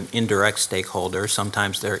sort of an indirect stakeholder,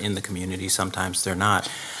 sometimes they're in the community, sometimes they're not,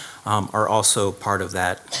 are also part of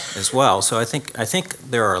that as well. So I think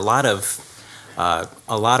there are a lot of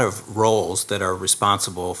roles that are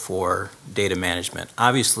responsible for data management.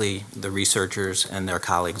 Obviously, the researchers and their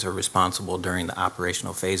colleagues are responsible during the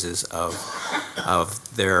operational phases of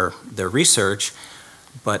their research,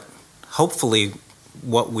 but hopefully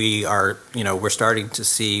what we are, we're starting to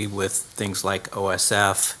see with things like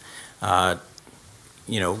OSF,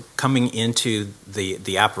 coming into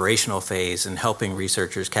the operational phase and helping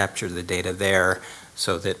researchers capture the data there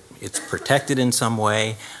so that it's protected in some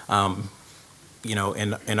way. In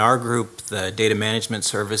our group, the data management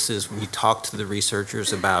services, we talk to the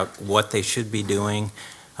researchers about what they should be doing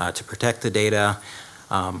to protect the data.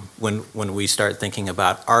 When we start thinking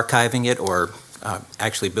about archiving it or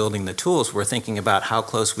actually building the tools, we're thinking about how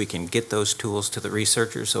close we can get those tools to the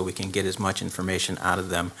researchers so we can get as much information out of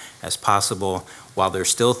them as possible while they're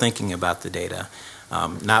still thinking about the data.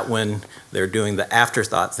 Not when they're doing the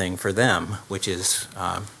afterthought thing for them, which is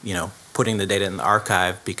putting the data in the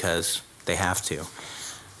archive because they have to.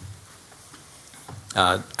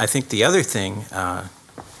 I think the other thing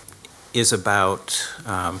is about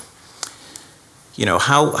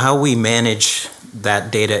how we manage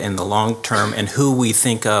that data in the long term and who we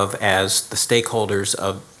think of as the stakeholders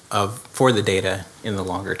for the data in the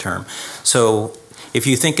longer term. So if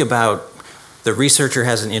you think about the researcher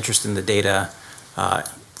has an interest in the data,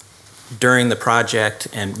 during the project,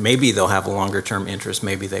 and maybe they'll have a longer term interest,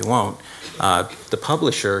 maybe they won't, the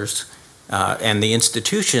publishers and the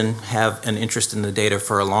institution have an interest in the data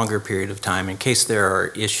for a longer period of time in case there are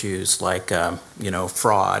issues like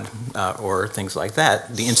fraud or things like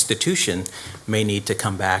that. The institution may need to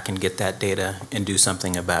come back and get that data and do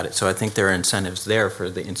something about it. So I think there are incentives there for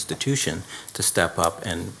the institution to step up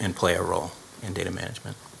and play a role in data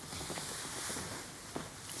management.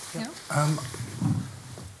 Yeah.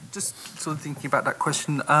 Just sort of thinking about that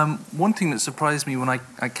question, one thing that surprised me when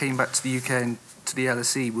I came back to the UK and to the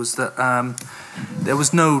LSE was that there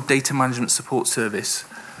was no data management support service.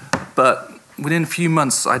 But within a few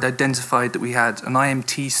months, I'd identified that we had an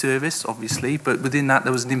IMT service, obviously, but within that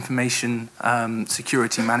there was an information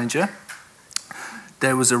security manager.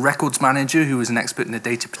 There was a records manager who was an expert in the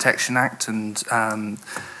Data Protection Act and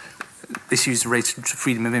issues related to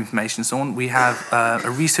freedom of information and so on. We have a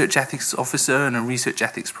research ethics officer and a research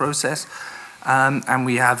ethics process, and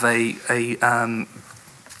we have a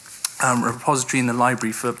repository in the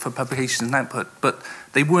library for publications and output, but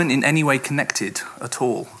they weren't in any way connected at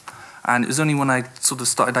all. And it was only when I sort of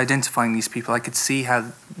started identifying these people I could see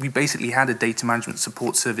how we basically had a data management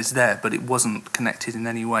support service there, but it wasn't connected in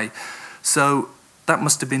any way. So that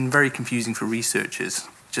must have been very confusing for researchers,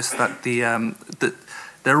 just that that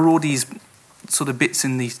there are all these sort of bits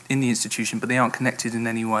in the institution, but they aren't connected in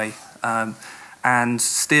any way. And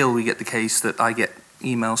still we get the case that I get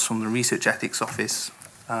emails from the research ethics office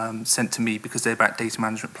sent to me because they're about data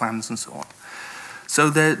management plans and so on. So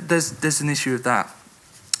there's an issue of that.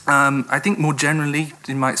 I think more generally,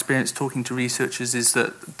 in my experience talking to researchers, is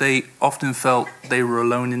that they often felt they were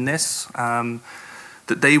alone in this,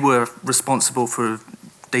 that they were responsible for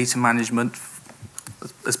data management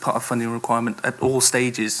as part of funding requirement at all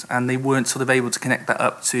stages, and they weren't sort of able to connect that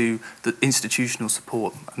up to the institutional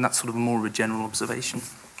support, and that's sort of more of a general observation.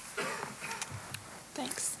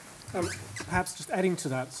 Thanks. Perhaps just adding to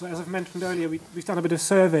that, so as I've mentioned earlier, we've done a bit of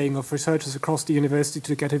surveying of researchers across the university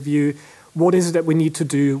to get a view, what is it that we need to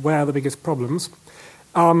do, where are the biggest problems?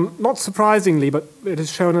 Not surprisingly, but it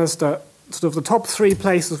has shown us that sort of the top 3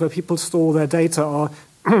 places where people store their data are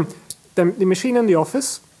the machine in the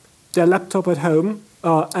office, their laptop at home,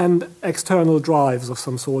 and external drives of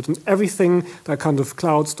some sort, and everything that kind of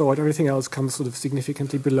cloud storage, everything else comes sort of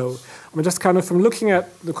significantly below. I mean, just kind of from looking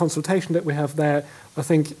at the consultation that we have there, I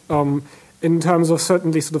think in terms of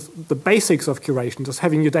certainly sort of the basics of curation, just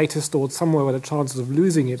having your data stored somewhere where the chances of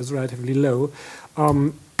losing it is relatively low.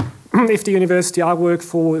 If the university I work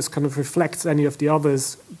for is kind of reflects any of the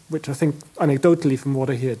others, which I think anecdotally from what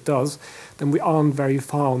I hear it does, then we aren't very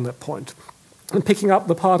far on that point. And picking up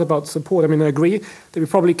the part about support, I mean, I agree that we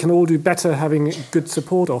probably can all do better having a good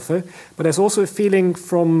support offer, but there's also a feeling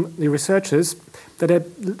from the researchers that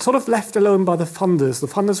they're sort of left alone by the funders. The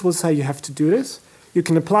funders will say you have to do this, you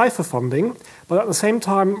can apply for funding, but at the same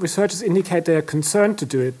time, researchers indicate they're concerned to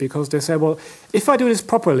do it because they say, well, if I do this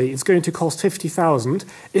properly, it's going to cost 50,000.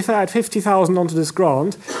 If I add 50,000 onto this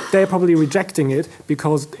grant, they're probably rejecting it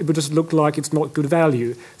because it would just look like it's not good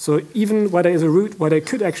value. So even where there is a route where they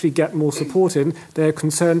could actually get more support in, they're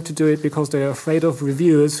concerned to do it because they're afraid of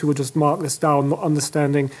reviewers who will just mark this down, not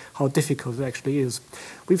understanding how difficult it actually is.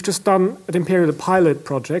 We've just done at Imperial a pilot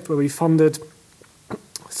project where we funded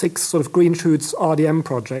 6 sort of green shoots RDM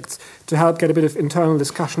projects to help get a bit of internal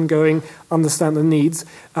discussion going, understand the needs.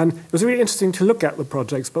 And it was really interesting to look at the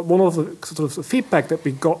projects, but one of the sort of feedback that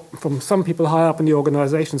we got from some people high up in the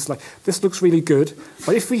organization is like, this looks really good,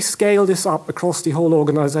 but if we scale this up across the whole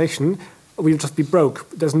organization, we'll just be broke.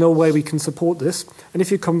 There's no way we can support this. And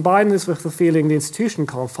if you combine this with the feeling the institution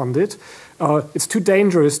can't fund it, it's too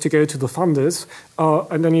dangerous to go to the funders,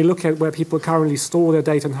 and then you look at where people currently store their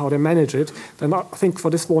data and how they manage it, then I think for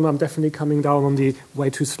this one I'm definitely coming down on the way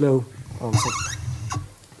too slow answer.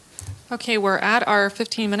 Okay, we're at our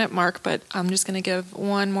 15-minute mark, but I'm just going to give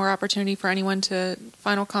one more opportunity for anyone to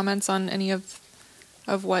final comments on any of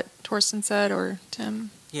what Torsten said or Tim.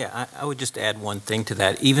 Yeah, I would just add one thing to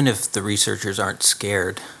that. Even if the researchers aren't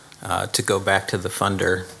scared to go back to the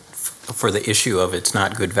funder for the issue of it's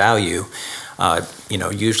not good value,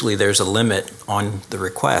 usually there's a limit on the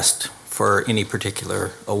request for any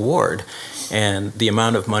particular award. And the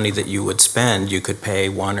amount of money that you would spend, you could pay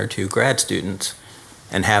 1 or 2 grad students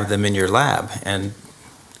and have them in your lab. And,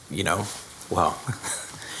 well,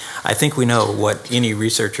 I think we know what any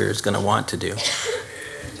researcher is going to want to do.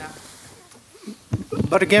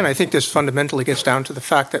 But again, I think this fundamentally gets down to the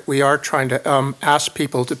fact that we are trying to ask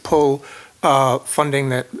people to pull funding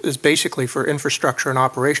that is basically for infrastructure and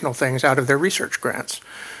operational things out of their research grants.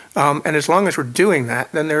 And as long as we're doing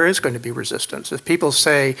that, then there is going to be resistance. If people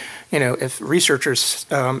say, if researchers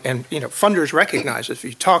and funders recognize it, if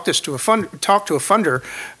you talk to a funder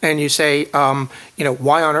and you say,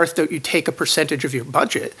 why on earth don't you take a percentage of your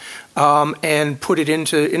budget and put it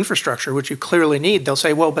into infrastructure, which you clearly need, they'll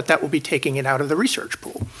say, well, but that will be taking it out of the research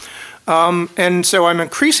pool. And so I'm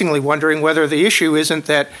increasingly wondering whether the issue isn't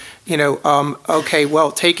that, okay,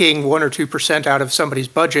 well, taking 1 or 2% out of somebody's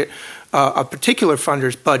budget, a particular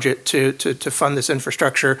funder's budget to fund this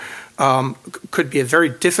infrastructure could be a very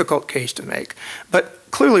difficult case to make.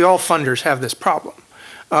 But clearly all funders have this problem.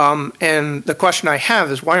 And the question I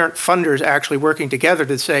have is, why aren't funders actually working together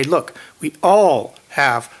to say, look, we all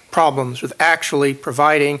have problems with actually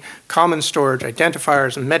providing common storage,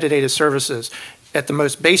 identifiers, and metadata services at the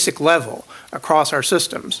most basic level across our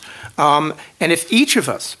systems. And if each of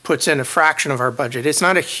us puts in a fraction of our budget, it's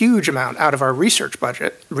not a huge amount out of our research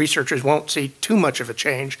budget. Researchers won't see too much of a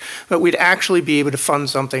change, but we'd actually be able to fund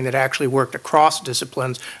something that actually worked across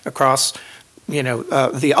disciplines, across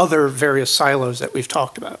the other various silos that we've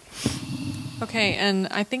talked about. Okay, and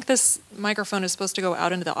I think this microphone is supposed to go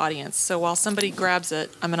out into the audience. So while somebody grabs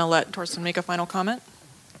it, I'm going to let Torsten make a final comment.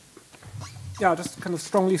 Yeah, just kind of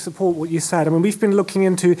strongly support what you said. I mean, we've been looking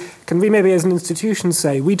into, can we maybe as an institution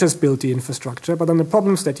say, we just built the infrastructure, but then the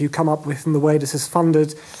problems that you come up with in the way this is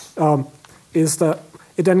funded is that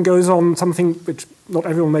it then goes on something which not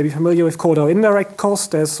everyone may be familiar with called our indirect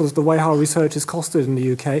cost. There's sort of the way how research is costed in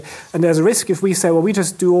the UK. And there's a risk if we say, well, we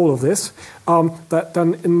just do all of this, that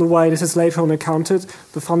then in the way this is later on accounted,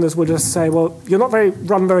 the funders will just say, well, you're not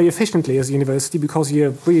run very efficiently as a university because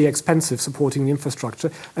you're really expensive supporting the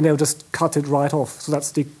infrastructure, and they'll just cut it right off. So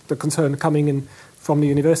that's the concern coming in from the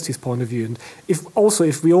university's point of view. And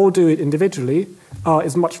if we all do it individually,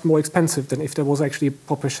 it's much more expensive than if there was actually a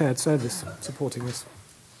proper shared service supporting this.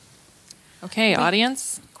 Okay,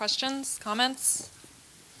 audience, questions, comments?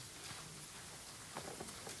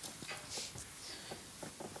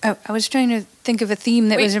 I was trying to think of a theme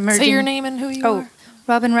that was emerging. Say your name and who you are.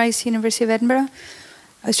 Robin Rice, University of Edinburgh.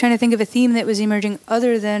 I was trying to think of a theme that was emerging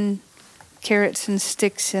other than carrots and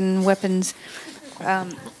sticks and weapons.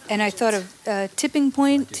 And I thought of tipping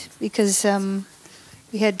point because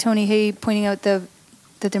we had Tony Hay pointing out that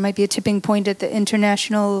there might be a tipping point at the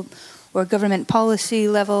international or government policy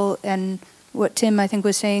level, and what Tim, I think,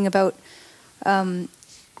 was saying about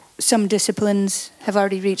some disciplines have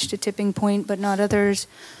already reached a tipping point, but not others.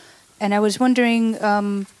 And I was wondering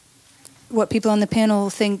what people on the panel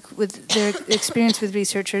think with their experience with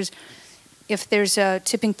researchers, if there's a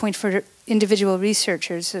tipping point for individual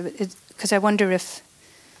researchers, because I wonder if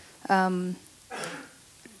you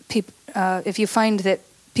find that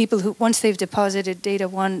people who, once they've deposited data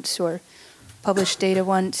once or published data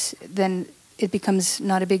once, then it becomes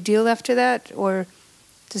not a big deal after that, or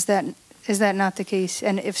is that not the case?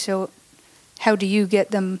 And if so, how do you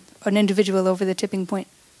get an individual over the tipping point?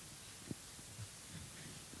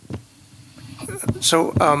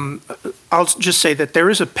 So I'll just say that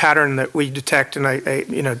there is a pattern that we detect, and I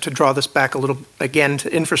to draw this back a little again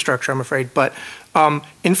to infrastructure, I'm afraid, but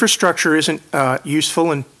infrastructure isn't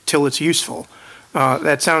useful until it's useful.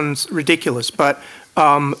 That sounds ridiculous, but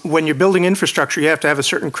when you're building infrastructure, you have to have a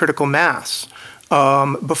certain critical mass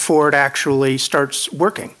before it actually starts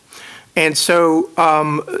working. And so,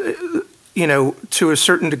 to a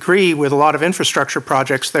certain degree, with a lot of infrastructure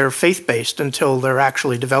projects, they're faith-based until they're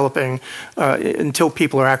actually developing, until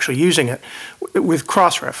people are actually using it. With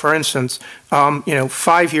CrossRef, for instance,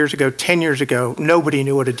 5 years ago, 10 years ago, nobody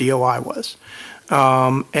knew what a DOI was.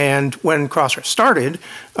 And when CrossRef started,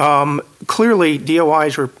 clearly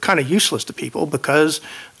DOIs were kind of useless to people because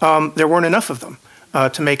there weren't enough of them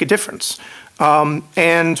to make a difference.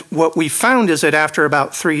 And what we found is that after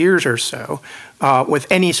about 3 years or so,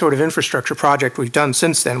 with any sort of infrastructure project we've done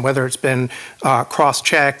since then, whether it's been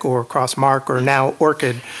CrossCheck or CrossMark or now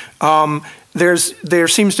ORCID, there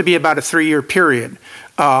seems to be about a 3-year period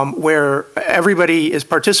where everybody is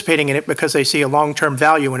participating in it because they see a long-term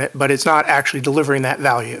value in it, but it's not actually delivering that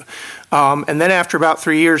value. And then after about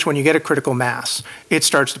 3 years, when you get a critical mass, it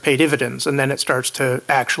starts to pay dividends, and then it starts to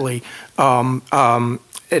actually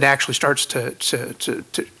starts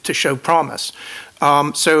to show promise.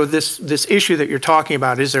 So this issue that you're talking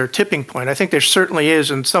about, is there a tipping point? I think there certainly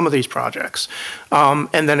is in some of these projects.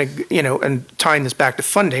 And then, and tying this back to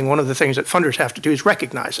funding, one of the things that funders have to do is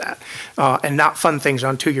recognize that and not fund things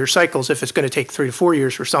on 2-year cycles if it's going to take 3 to 4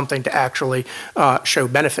 years for something to actually show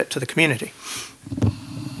benefit to the community.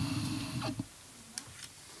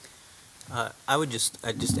 I'd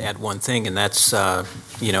just add one thing, and that's,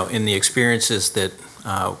 in the experiences that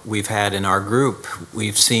we've had in our group,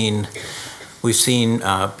 we've seen We've seen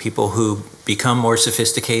people who become more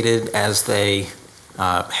sophisticated as they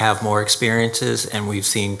have more experiences, and we've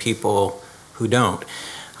seen people who don't.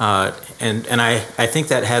 And I think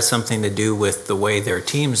that has something to do with the way their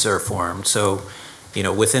teams are formed. So, you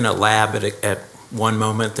know, within a lab at one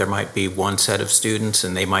moment, there might be one set of students,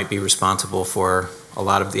 and they might be responsible for a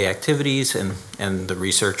lot of the activities, and the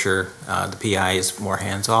researcher, the PI, is more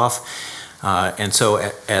hands-off. And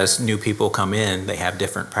so as new people come in, they have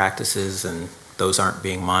different practices, and those aren't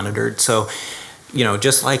being monitored. So, you know,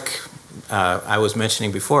 just like I was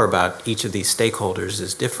mentioning before about each of these stakeholders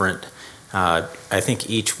is different, I think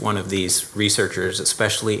each one of these researchers,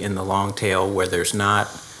 especially in the long tail where there's not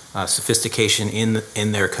sophistication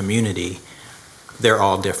in their community, they're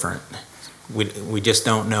all different. We just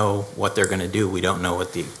don't know what they're going to do. We don't know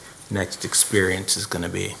what the next experience is going to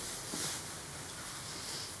be.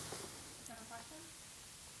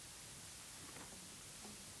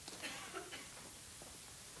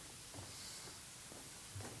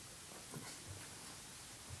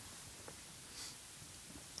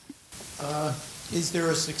 Is there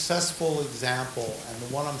a successful example? And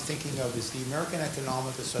the one I'm thinking of is the American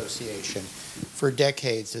Economic Association for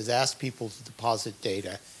decades has asked people to deposit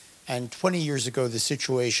data. And 20 years ago, the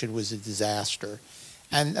situation was a disaster.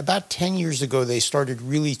 And about 10 years ago, they started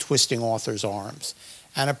really twisting authors' arms.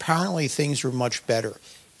 And apparently things are much better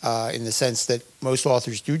in the sense that most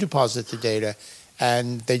authors do deposit the data,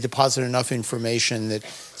 and they deposit enough information that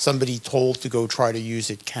somebody told to go try to use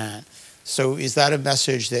it can. So is that a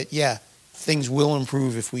message that, yeah, things will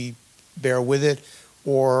improve if we bear with it,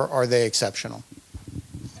 or are they exceptional?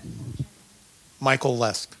 Michael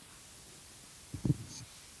Lesk.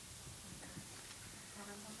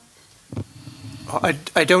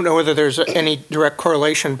 I don't know whether there's any direct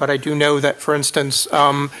correlation, but I do know that, for instance,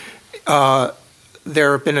 there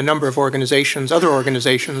have been a number of organizations, other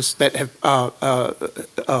organizations, that have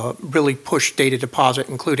really pushed data deposit,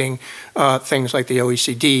 including things like the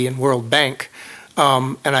OECD and World Bank.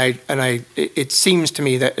 It seems to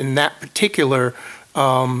me that in that particular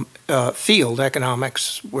field,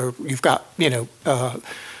 economics, where you've got,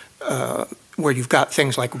 where you've got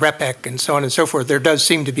things like RepEc and so on and so forth, there does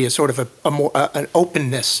seem to be a sort of an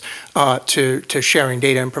openness to sharing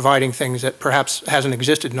data and providing things that perhaps hasn't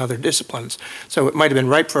existed in other disciplines. So it might have been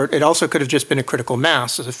ripe for it. It also could have just been a critical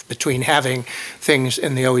mass between having things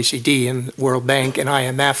in the OECD and World Bank and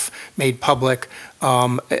IMF made public.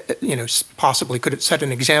 Possibly could have set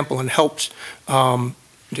an example and helped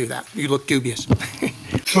do that. You look dubious.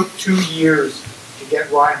 It took 2 years to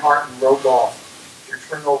get Reinhardt and Rogoff to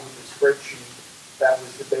turn over the spreadsheet that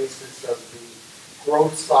was the basis of the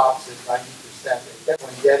growth stops at 90%,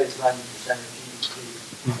 when debt is 90% of GDP,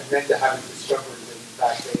 and then to have it discovered that in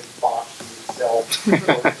fact they had botched the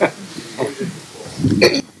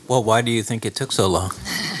Excel. Well, why do you think it took so long?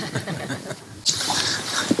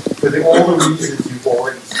 For all the reasons you've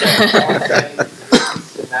already said,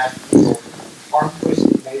 systematic people aren't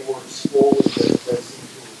twisting, they work slowly, but seem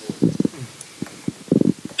to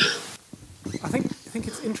avoid. I think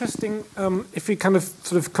it's interesting if we kind of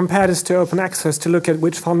sort of compare this to open access to look at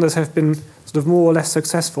which funders have been sort of more or less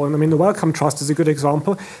successful. And I mean, the Wellcome Trust is a good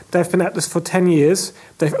example. They've been at this for 10 years.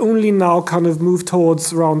 They've only now kind of moved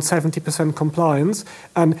towards around 70% compliance,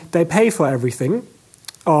 and they pay for everything.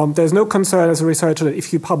 There's no concern as a researcher that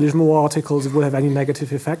if you publish more articles, it will have any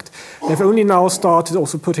negative effect. They've only now started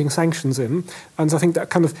also putting sanctions in. And so I think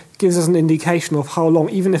that kind of gives us an indication of how long,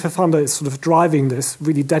 even if a funder is sort of driving this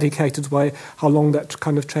really dedicated way, how long that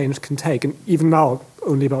kind of change can take. And even now,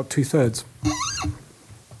 only about 2/3.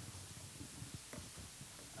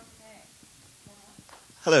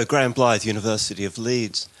 Hello, Graham Blythe, University of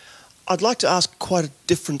Leeds. I'd like to ask quite a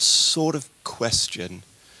different sort of question.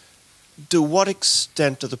 To what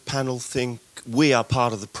extent do the panel think we are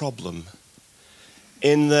part of the problem?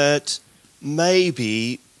 In that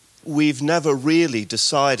maybe we've never really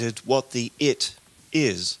decided what the it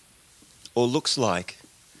is or looks like.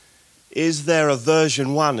 Is there a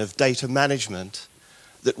version 1 of data management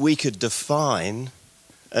that we could define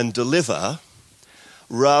and deliver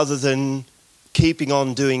rather than keeping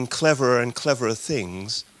on doing cleverer and cleverer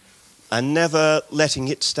things and never letting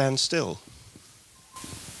it stand still?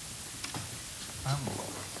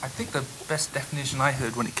 I think the best definition I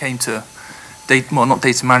heard when it came to data, well, not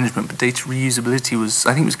data management, but data reusability was,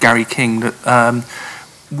 I think it was Gary King, that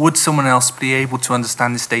would someone else be able to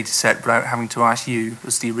understand this data set without having to ask you,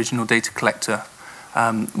 as the original data collector,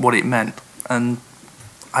 what it meant? And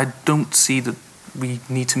I don't see that we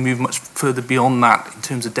need to move much further beyond that in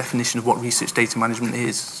terms of definition of what research data management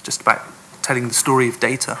is. It's just about telling the story of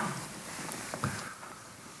data.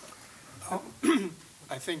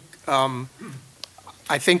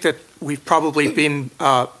 I think that we've probably been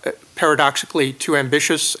paradoxically too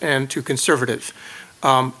ambitious and too conservative.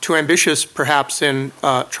 Too ambitious, perhaps, in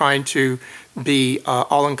trying to be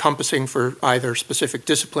all-encompassing for either specific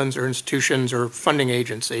disciplines or institutions or funding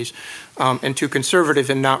agencies, and too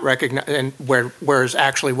conservative in not recognizing, whereas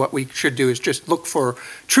actually what we should do is just look for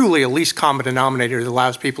truly a least common denominator that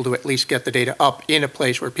allows people to at least get the data up in a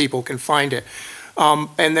place where people can find it.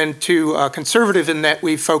 And then too conservative in that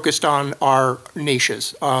we've focused on our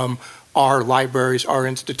niches, our libraries, our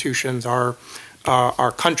institutions, our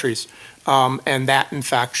countries. And that, in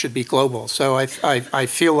fact, should be global. So I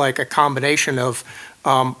feel like a combination of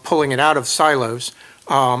pulling it out of silos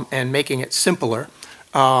and making it simpler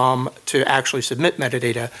to actually submit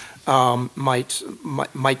metadata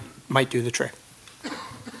might do the trick.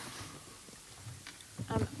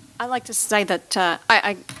 I'd like to say that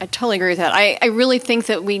I totally agree with that. I really think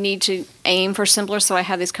that we need to aim for simpler, so I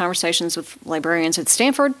have these conversations with librarians at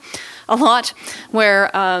Stanford a lot,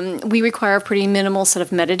 where we require a pretty minimal set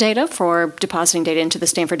of metadata for depositing data into the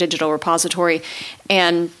Stanford Digital Repository,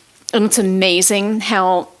 and it's amazing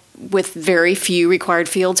how, with very few required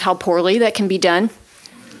fields, how poorly that can be done.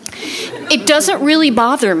 It doesn't really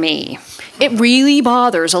bother me. It really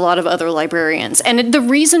bothers a lot of other librarians. And the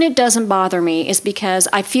reason it doesn't bother me is because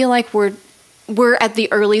I feel like we're at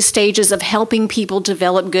the early stages of helping people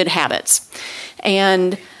develop good habits.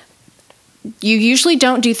 And you usually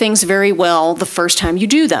don't do things very well the first time you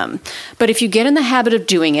do them. But if you get in the habit of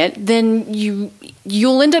doing it, then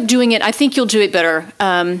you'll end up doing it. I think you'll do it better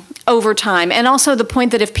over time. And also the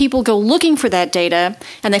point that if people go looking for that data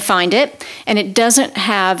and they find it and it doesn't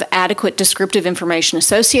have adequate descriptive information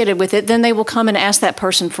associated with it, then they will come and ask that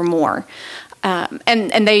person for more.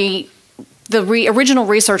 The original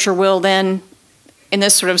researcher will then, in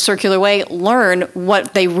this sort of circular way, learn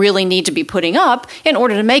what they really need to be putting up in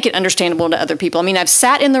order to make it understandable to other people. I mean, I've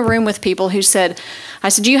sat in the room with people who said, I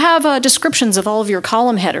said, do you have descriptions of all of your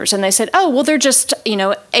column headers? And they said, oh, well, they're just,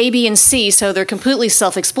 A, B, and C, so they're completely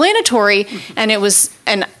self-explanatory. And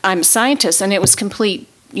and I'm a scientist, and it was complete,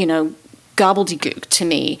 gobbledygook to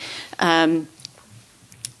me. It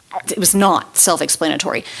was not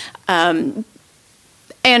self-explanatory.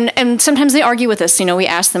 And sometimes they argue with us. We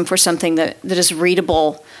ask them for something that is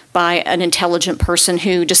readable by an intelligent person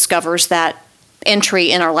who discovers that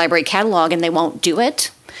entry in our library catalog, and they won't do it.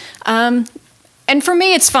 And for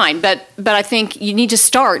me, it's fine. But I think you need to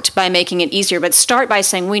start by making it easier. But start by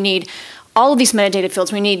saying we need all of these metadata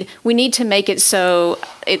fields. We need to make it so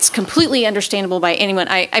it's completely understandable by anyone.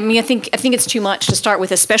 I think it's too much to start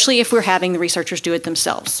with, especially if we're having the researchers do it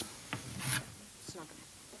themselves.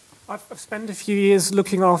 I've spent a few years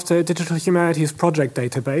looking after a digital humanities project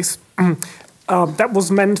database. That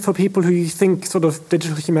was meant for people who think sort of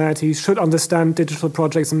digital humanities should understand digital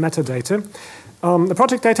projects and metadata. The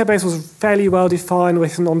project database was fairly well defined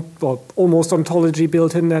with almost ontology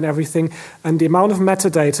built in and everything, and the amount of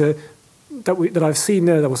metadata that I've seen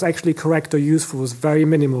there that was actually correct or useful was very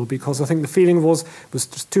minimal, because I think the feeling was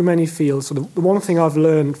just too many fields. So the one thing I've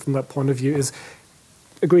learned from that point of view is,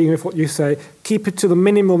 agreeing with what you say, keep it to the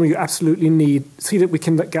minimum you absolutely need, see that we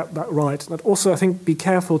can get that right. But also, I think, be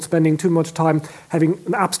careful spending too much time having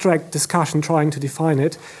an abstract discussion trying to define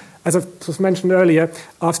it. As I've mentioned earlier,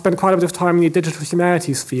 I've spent quite a bit of time in the digital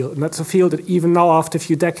humanities field, and that's a field that even now, after a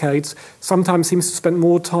few decades, sometimes seems to spend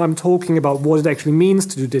more time talking about what it actually means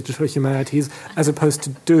to do digital humanities as opposed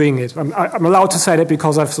to doing it. I'm allowed to say that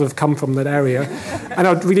because I've sort of come from that area. And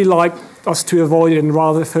I'd really like us to avoid it and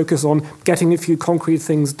rather focus on getting a few concrete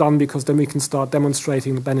things done, because then we can start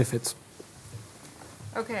demonstrating the benefits.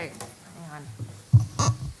 Okay.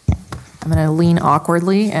 I'm going to lean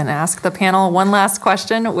awkwardly and ask the panel one last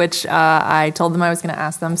question, which I told them I was going to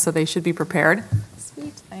ask them, so they should be prepared.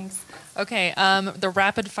 Sweet, thanks. Okay, the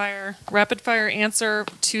rapid fire answer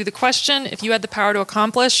to the question: if you had the power to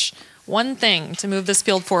accomplish one thing to move this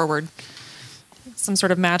field forward, some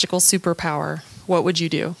sort of magical superpower, what would you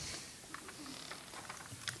do?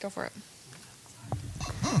 Go for it.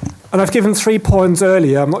 And I've given 3 points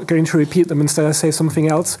earlier. I'm not going to repeat them. Instead, I say something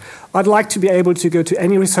else. I'd like to be able to go to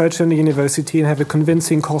any researcher in the university and have a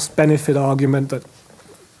convincing cost-benefit argument that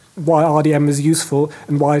why RDM is useful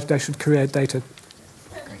and why they should create data.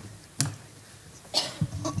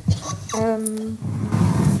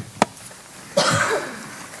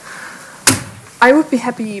 I would be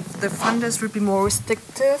happy if the funders would be more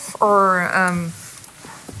restrictive, or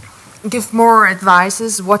give more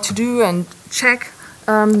advices what to do and check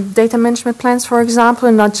data management plans, for example,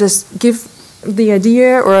 and not just give the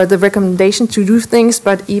idea or the recommendation to do things,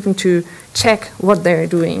 but even to check what they're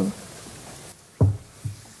doing.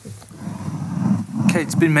 Okay,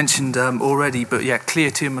 it's been mentioned already, but yeah, clear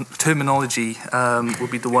terminology would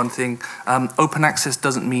be the one thing. Open access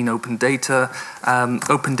doesn't mean open data.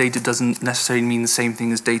 Open data doesn't necessarily mean the same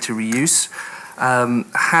thing as data reuse.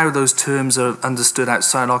 How those terms are understood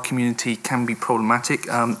outside our community can be problematic.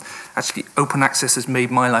 Actually, open access has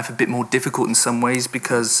made my life a bit more difficult in some ways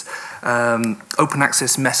because open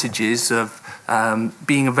access messages of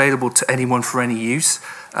being available to anyone for any use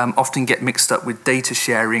often get mixed up with data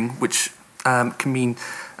sharing, which can mean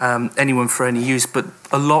anyone for any use, but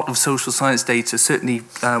a lot of social science data, certainly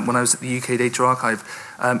when I was at the UK Data Archive,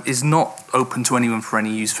 is not open to anyone for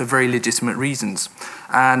any use for very legitimate reasons.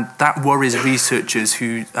 And that worries researchers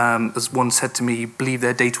who, as one said to me, believe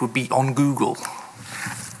their data would be on Google.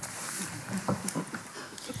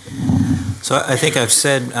 So I think I've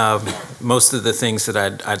said most of the things that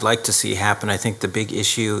I'd like to see happen. I think the big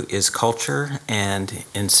issue is culture and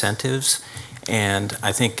incentives. And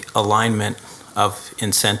I think alignment of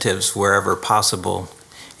incentives wherever possible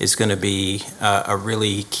is going to be a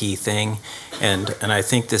really key thing. And I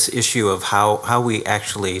think this issue of how we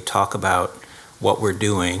actually talk about what we're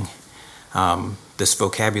doing, this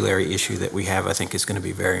vocabulary issue that we have, I think is going to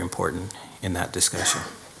be very important in that discussion.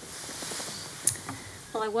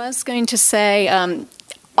 Well, I was going to say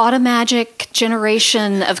automagic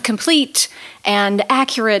generation of complete and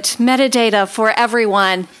accurate metadata for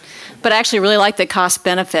everyone. But I actually really like the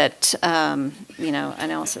cost-benefit,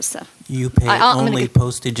 analysis stuff. You pay only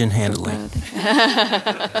postage and handling.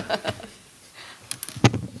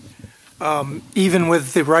 Even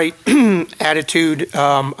with the right attitude,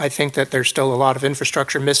 I think that there's still a lot of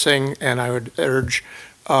infrastructure missing, and I would urge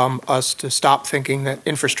us to stop thinking that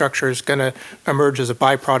infrastructure is going to emerge as a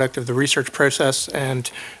byproduct of the research process, and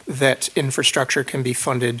that infrastructure can be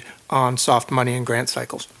funded on soft money and grant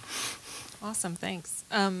cycles. Awesome, thanks.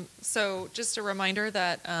 So just a reminder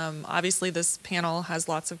that obviously this panel has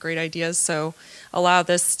lots of great ideas, so allow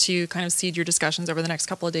this to kind of seed your discussions over the next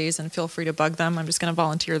couple of days, and feel free to bug them. I'm just going to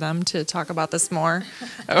volunteer them to talk about this more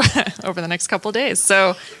over the next couple of days.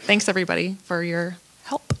 So thanks everybody for your